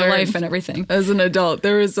on to in your learn. life and everything. As an adult,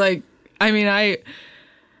 there was like, I mean,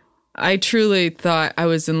 I truly thought I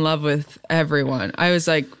was in love with everyone. I was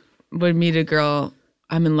like, would meet a girl,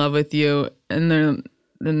 I'm in love with you. And then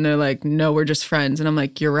they're like, no, we're just friends. And I'm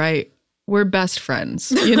like, you're right. We're best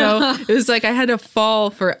friends. You know, it was like I had to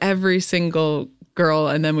fall for every single girl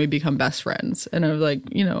and then we become best friends. And I was like,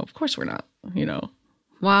 you know, of course we're not, you know.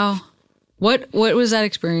 Wow. What was that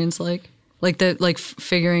experience like? Like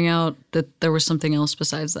figuring out that there was something else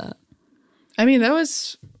besides that? I mean, it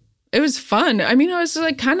was fun. I mean, I was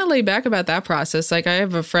like kind of laid back about that process. Like I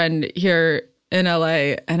have a friend here in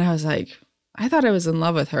LA and I was like, I thought I was in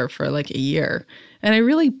love with her for like a year. And I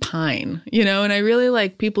really pine, you know, and I really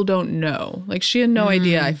like people don't know. Like she had no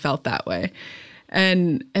idea I felt that way.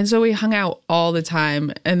 And so we hung out all the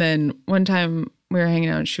time. And then one time we were hanging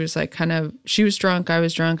out and she was like she was drunk, I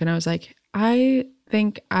was drunk. And I was like, I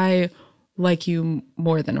think I like you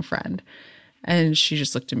more than a friend. And she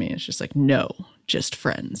just looked at me and she's like, no, just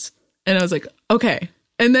friends. And I was like, okay.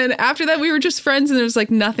 And then after that, we were just friends and there was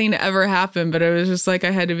like nothing ever happened. But it was just like,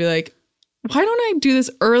 I had to be like, why don't I do this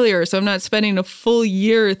earlier so I'm not spending a full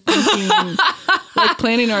year thinking, like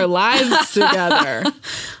planning our lives together?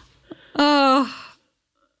 Oh.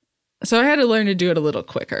 So I had to learn to do it a little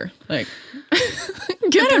quicker. Like,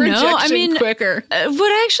 get the rejection quicker. But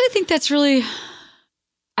I actually think that's really,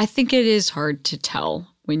 I think it is hard to tell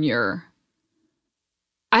when you're,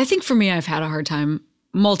 I think for me, I've had a hard time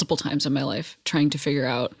multiple times in my life trying to figure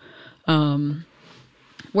out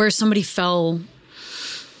where somebody fell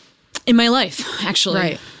in my life, actually.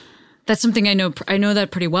 Right. That's something I know that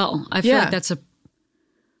pretty well. I feel like that's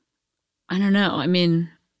I don't know. I mean,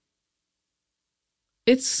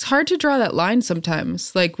 it's hard to draw that line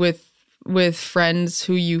sometimes, like with friends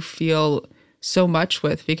who you feel so much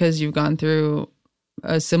with because you've gone through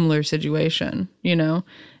a similar situation, you know,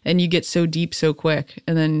 and you get so deep so quick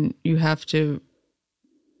and then you have to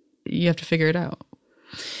figure it out.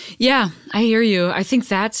 Yeah, I hear you. I think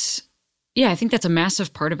that's a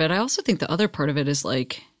massive part of it. I also think the other part of it is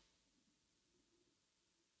like,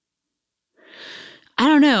 I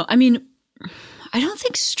don't know. I mean, I don't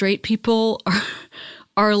think straight people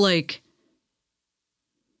are like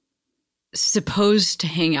supposed to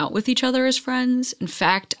hang out with each other as friends. In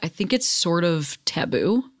fact, I think it's sort of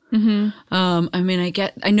taboo. Mm-hmm. I mean,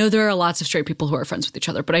 I know there are lots of straight people who are friends with each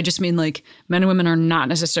other, but I just mean like men and women are not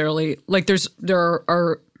necessarily like there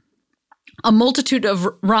are a multitude of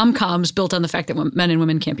rom-coms built on the fact that men and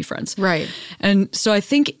women can't be friends. Right. And so I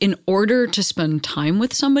think in order to spend time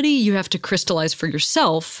with somebody, you have to crystallize for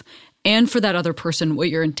yourself and for that other person what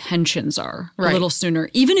your intentions are a little sooner.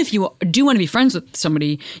 Even if you do want to be friends with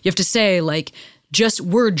somebody, you have to say like,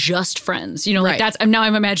 we're just friends. You know, like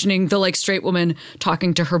I'm imagining the like straight woman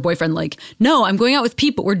talking to her boyfriend like, no, I'm going out with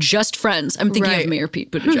Pete, but we're just friends. I'm thinking of Mayor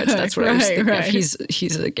Pete Buttigieg. That's what I was thinking of.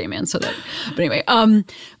 He's a gay man, so that. But anyway,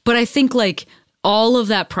 but I think like all of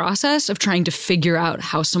that process of trying to figure out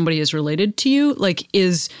how somebody is related to you like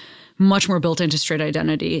is much more built into straight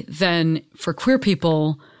identity than for queer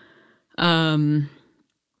people.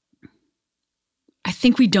 I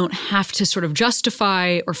think we don't have to sort of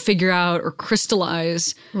justify or figure out or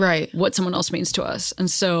crystallize what someone else means to us. And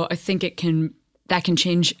so I think that can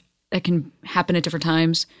change, that can happen at different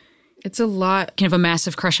times. It's a lot. You can have a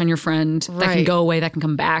massive crush on your friend. That can go away. That can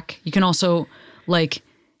come back. You can also like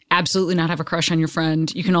absolutely not have a crush on your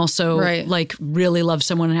friend. You can also like really love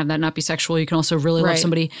someone and have that not be sexual. You can also really love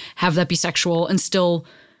somebody, have that be sexual and still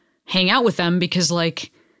hang out with them because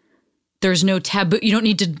like there's no taboo. You don't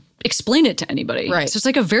need to explain it to anybody. Right. So it's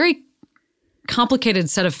like a very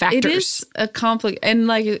complicated set of factors. It is a and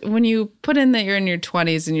like when you put in that you're in your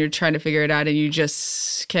 20s and you're trying to figure it out and you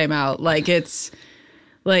just came out, like it's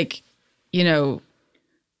like, you know,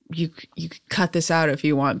 you could cut this out if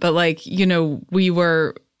you want, but like, you know,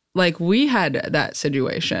 we had that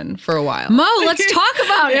situation for a while. Mo, let's talk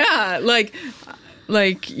about it. Yeah.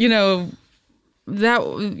 Like, you know,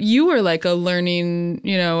 that you were like a learning,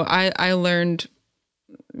 you know, I learned,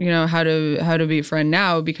 you know, how to be a friend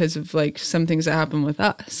now because of like some things that happened with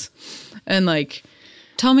us. And like,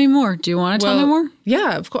 tell me more. Do you want to tell me more?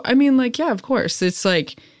 Yeah, of course. I mean, like, yeah, of course. It's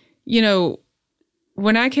like, you know,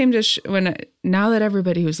 when I came to, now that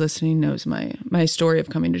everybody who's listening knows my story of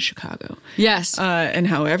coming to Chicago. Yes. And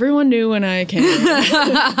how everyone knew when I came,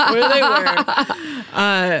 where they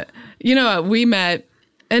were. You know, we met.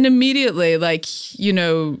 And immediately, like, you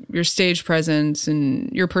know, your stage presence and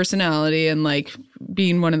your personality and, like,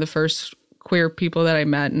 being one of the first queer people that I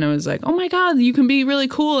met. And I was like, oh, my God, you can be really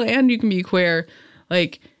cool and you can be queer.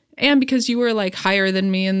 Like, and because you were, like, higher than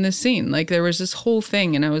me in this scene. Like, there was this whole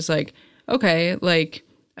thing. And I was like, okay, like,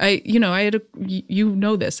 I had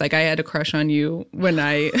this. Like, I had a crush on you when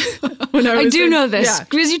I was I do know this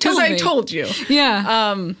because you told me. I told you.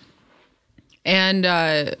 Yeah. And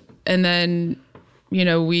then,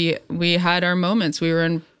 we had our moments. We were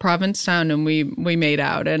in Provincetown and we made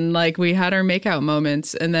out, and like we had our makeout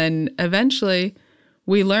moments. And then eventually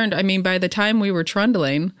we learned, I mean, by the time we were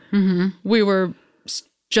trundling, we were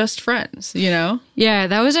just friends, Yeah,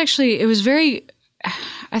 that was actually, it was very,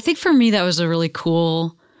 I think for me, that was a really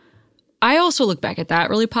cool, I also look back at that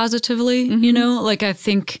really positively, like I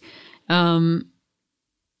think, I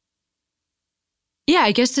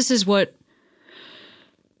guess this is what,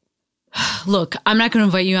 look, I'm not going to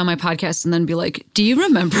invite you on my podcast and then be like, do you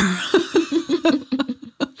remember?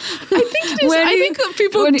 I think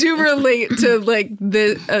people do relate to like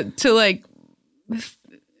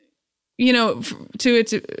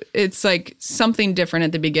it's like something different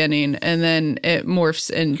at the beginning and then it morphs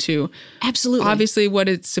into absolutely obviously what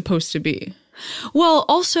it's supposed to be. Well,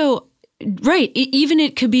 also, right. Even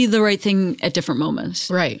it could be the right thing at different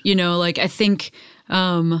moments. Right. Like I think,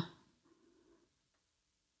 right.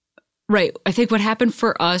 I think what happened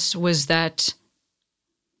for us was that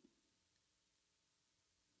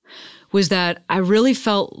I really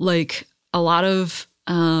felt like a lot of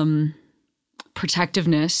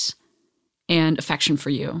protectiveness and affection for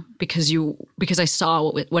you because I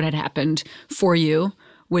saw what had happened for you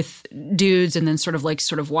with dudes, and then sort of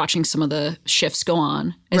watching some of the shifts go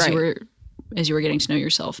on as you were getting to know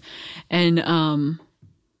yourself, and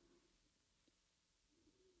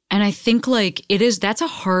I think like that's a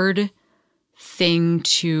hard thing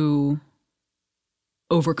to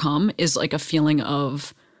overcome, is like a feeling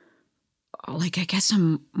of like, I guess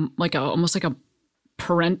I'm like almost like a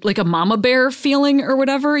parent, like a mama bear feeling or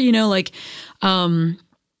whatever, like,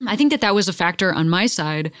 I think that was a factor on my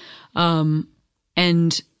side.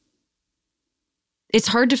 And it's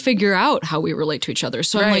hard to figure out how we relate to each other.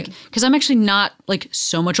 So I'm like, because I'm actually not like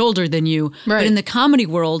so much older than you, but in the comedy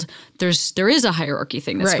world, there is a hierarchy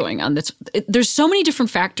thing that's going on. There's so many different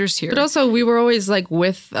factors here. But also we were always like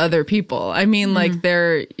with other people. I mean, like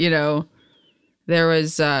there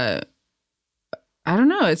was, I don't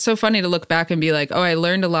know. It's so funny to look back and be like, oh, I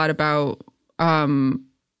learned a lot about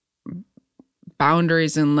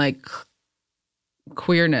boundaries and like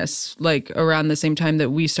queerness, like around the same time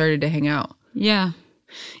that we started to hang out. Yeah.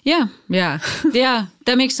 Yeah. Yeah. Yeah.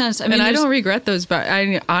 That makes sense. I mean, and I don't regret those, but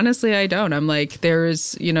honestly, I don't. I'm like, there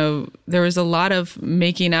was a lot of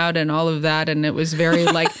making out and all of that. And it was very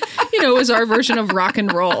like, it was our version of rock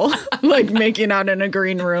and roll, like making out in a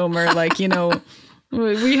green room or like,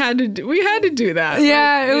 we had to do that.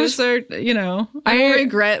 Yeah. Like, it was I don't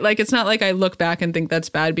regret, like, it's not like I look back and think that's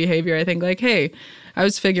bad behavior. I think like, hey, I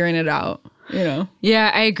was figuring it out,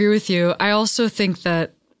 Yeah, I agree with you. I also think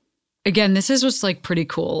that, again, this is what's like pretty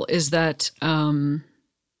cool is that,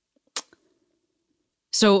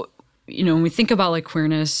 so, when we think about like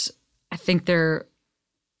queerness, I think it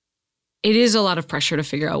is a lot of pressure to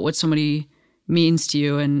figure out what somebody means to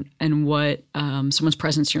you and what someone's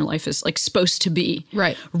presence in your life is like supposed to be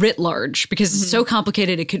writ large, because it's so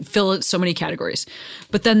complicated. It could fill so many categories.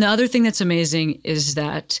 But then the other thing that's amazing is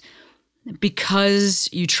that because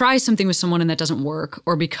you try something with someone and that doesn't work,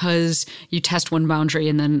 or because you test one boundary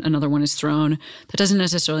and then another one is thrown, that doesn't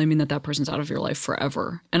necessarily mean that person's out of your life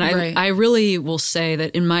forever. And I really will say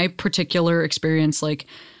that in my particular experience, like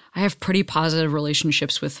I have pretty positive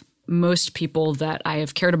relationships with most people that I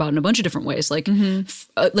have cared about in a bunch of different ways. Like,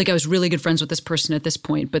 like I was really good friends with this person at this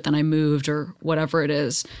point, but then I moved or whatever it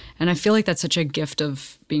is. And I feel like that's such a gift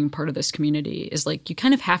of being part of this community, is like you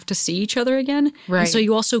kind of have to see each other again. Right. And so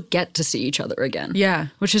you also get to see each other again. Yeah.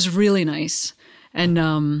 Which is really nice.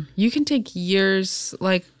 And you can take years,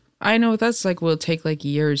 like I know with us, like we'll take like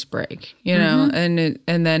years break, and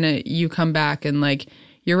then you come back and like,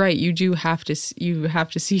 you're right. You have to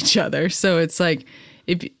see each other. So it's like,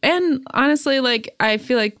 and honestly, like, I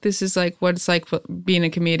feel like this is like what it's like being a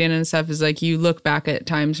comedian and stuff, is like you look back at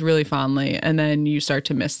times really fondly and then you start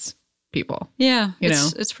to miss people. Yeah.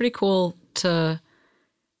 It's pretty cool to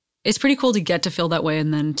get to feel that way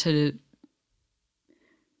and then to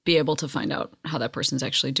be able to find out how that person's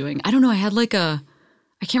actually doing. I don't know. I had like I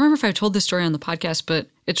can't remember if I've told this story on the podcast, but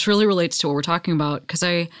it really relates to what we're talking about, because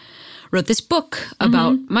I wrote this book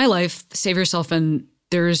about my life, Save Yourself, and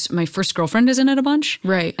there's my first girlfriend is in it a bunch.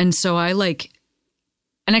 Right. And so I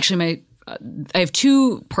actually I have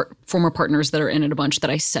two former partners that are in it a bunch that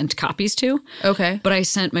I sent copies to. Okay. But I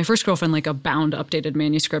sent my first girlfriend like a bound updated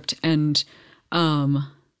manuscript, and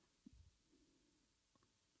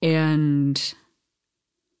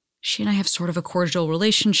she and I have sort of a cordial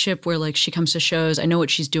relationship where like she comes to shows, I know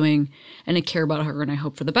what she's doing and I care about her and I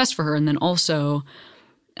hope for the best for her. And then also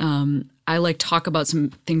I like talk about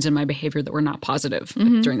some things in my behavior that were not positive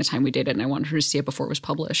like, during the time we dated, and I wanted her to see it before it was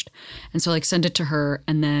published. And so like send it to her,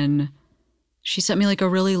 and then she sent me like a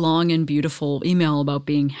really long and beautiful email about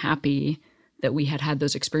being happy that we had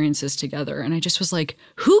those experiences together. And I just was like,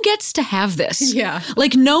 who gets to have this? Yeah.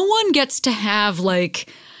 Like no one gets to have like,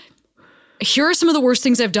 here are some of the worst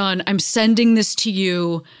things I've done. I'm sending this to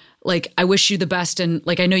you. Like, I wish you the best. And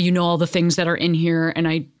like, I know you know all the things that are in here, and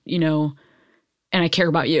I care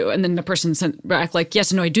about you. And then the person sent back like,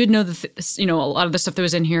 yes, no, I did know a lot of the stuff that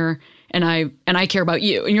was in here, and I care about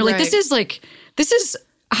you. And you're like, this is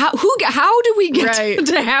how do we get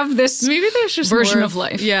to have this maybe there's just version more of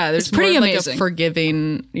life? Yeah, there's it's pretty more amazing. Like a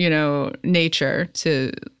forgiving, nature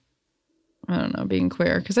to, I don't know, being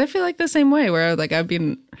queer. Because I feel like the same way where like I've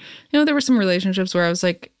been, there were some relationships where I was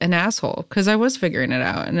like an asshole because I was figuring it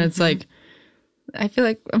out. And it's like, I feel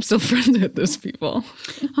like I'm still friends with those people.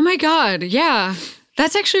 Oh my God. Yeah.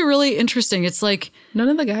 That's actually really interesting. It's like none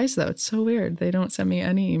of the guys though. It's so weird. They don't send me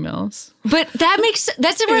any emails. But that's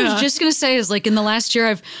what I was just going to say is like in the last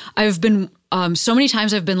year I've been so many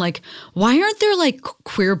times I've been like, why aren't there like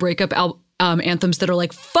queer breakup anthems that are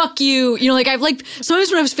like, fuck you. Like I've like, sometimes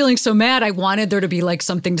when I was feeling so mad, I wanted there to be like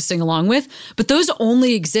something to sing along with, but those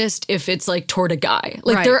only exist if it's like toward a guy.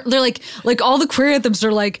 Like they're like all the queer anthems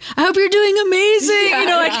are like, I hope you're doing amazing.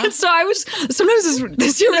 And so I was, sometimes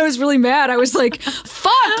this year when I was really mad, I was like,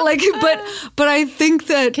 fuck. Like, but I think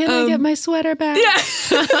that. Can I get my sweater back?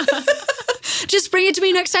 Yeah. Just bring it to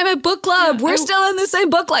me next time at book club. Yeah, we're still in the same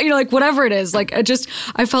book club. Like whatever it is. Like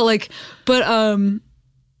I felt like, but,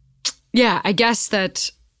 yeah, I guess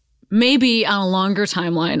that maybe on a longer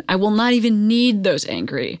timeline, I will not even need those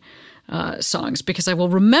angry songs because I will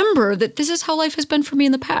remember that this is how life has been for me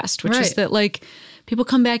in the past, which is that like people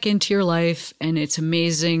come back into your life and it's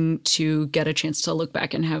amazing to get a chance to look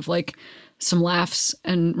back and have like some laughs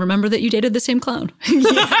and remember that you dated the same clown.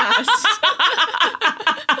 Yes.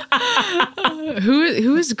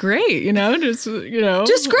 Who is great,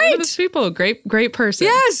 just great. Those people, great person.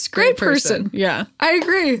 Yes, great person. Yeah, I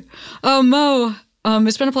agree. Mo,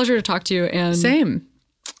 it's been a pleasure to talk to you. And same.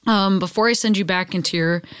 Before I send you back into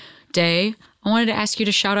your day, I wanted to ask you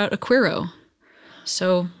to shout out a queero.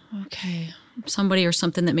 So, okay, somebody or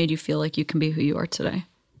something that made you feel like you can be who you are today.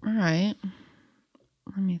 All right.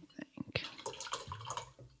 Let me think.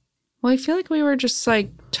 Well, I feel like we were just like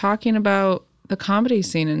talking about the comedy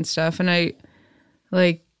scene and stuff, and I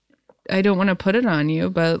don't want to put it on you,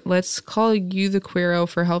 but let's call you the queero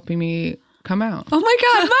for helping me come out. Oh my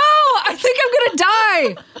God, Mo! I think I'm gonna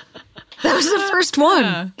die. That was the first one.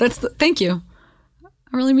 Yeah. Thank you.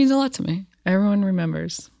 It really means a lot to me. Everyone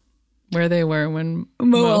remembers where they were when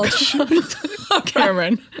Mo Welch.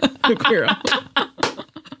 Cameron, the queero.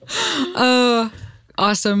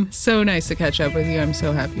 Awesome. So nice to catch up with you. I'm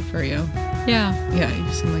so happy for you. Yeah. Yeah,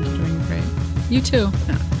 you seem like you're doing great. You too.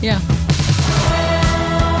 Yeah.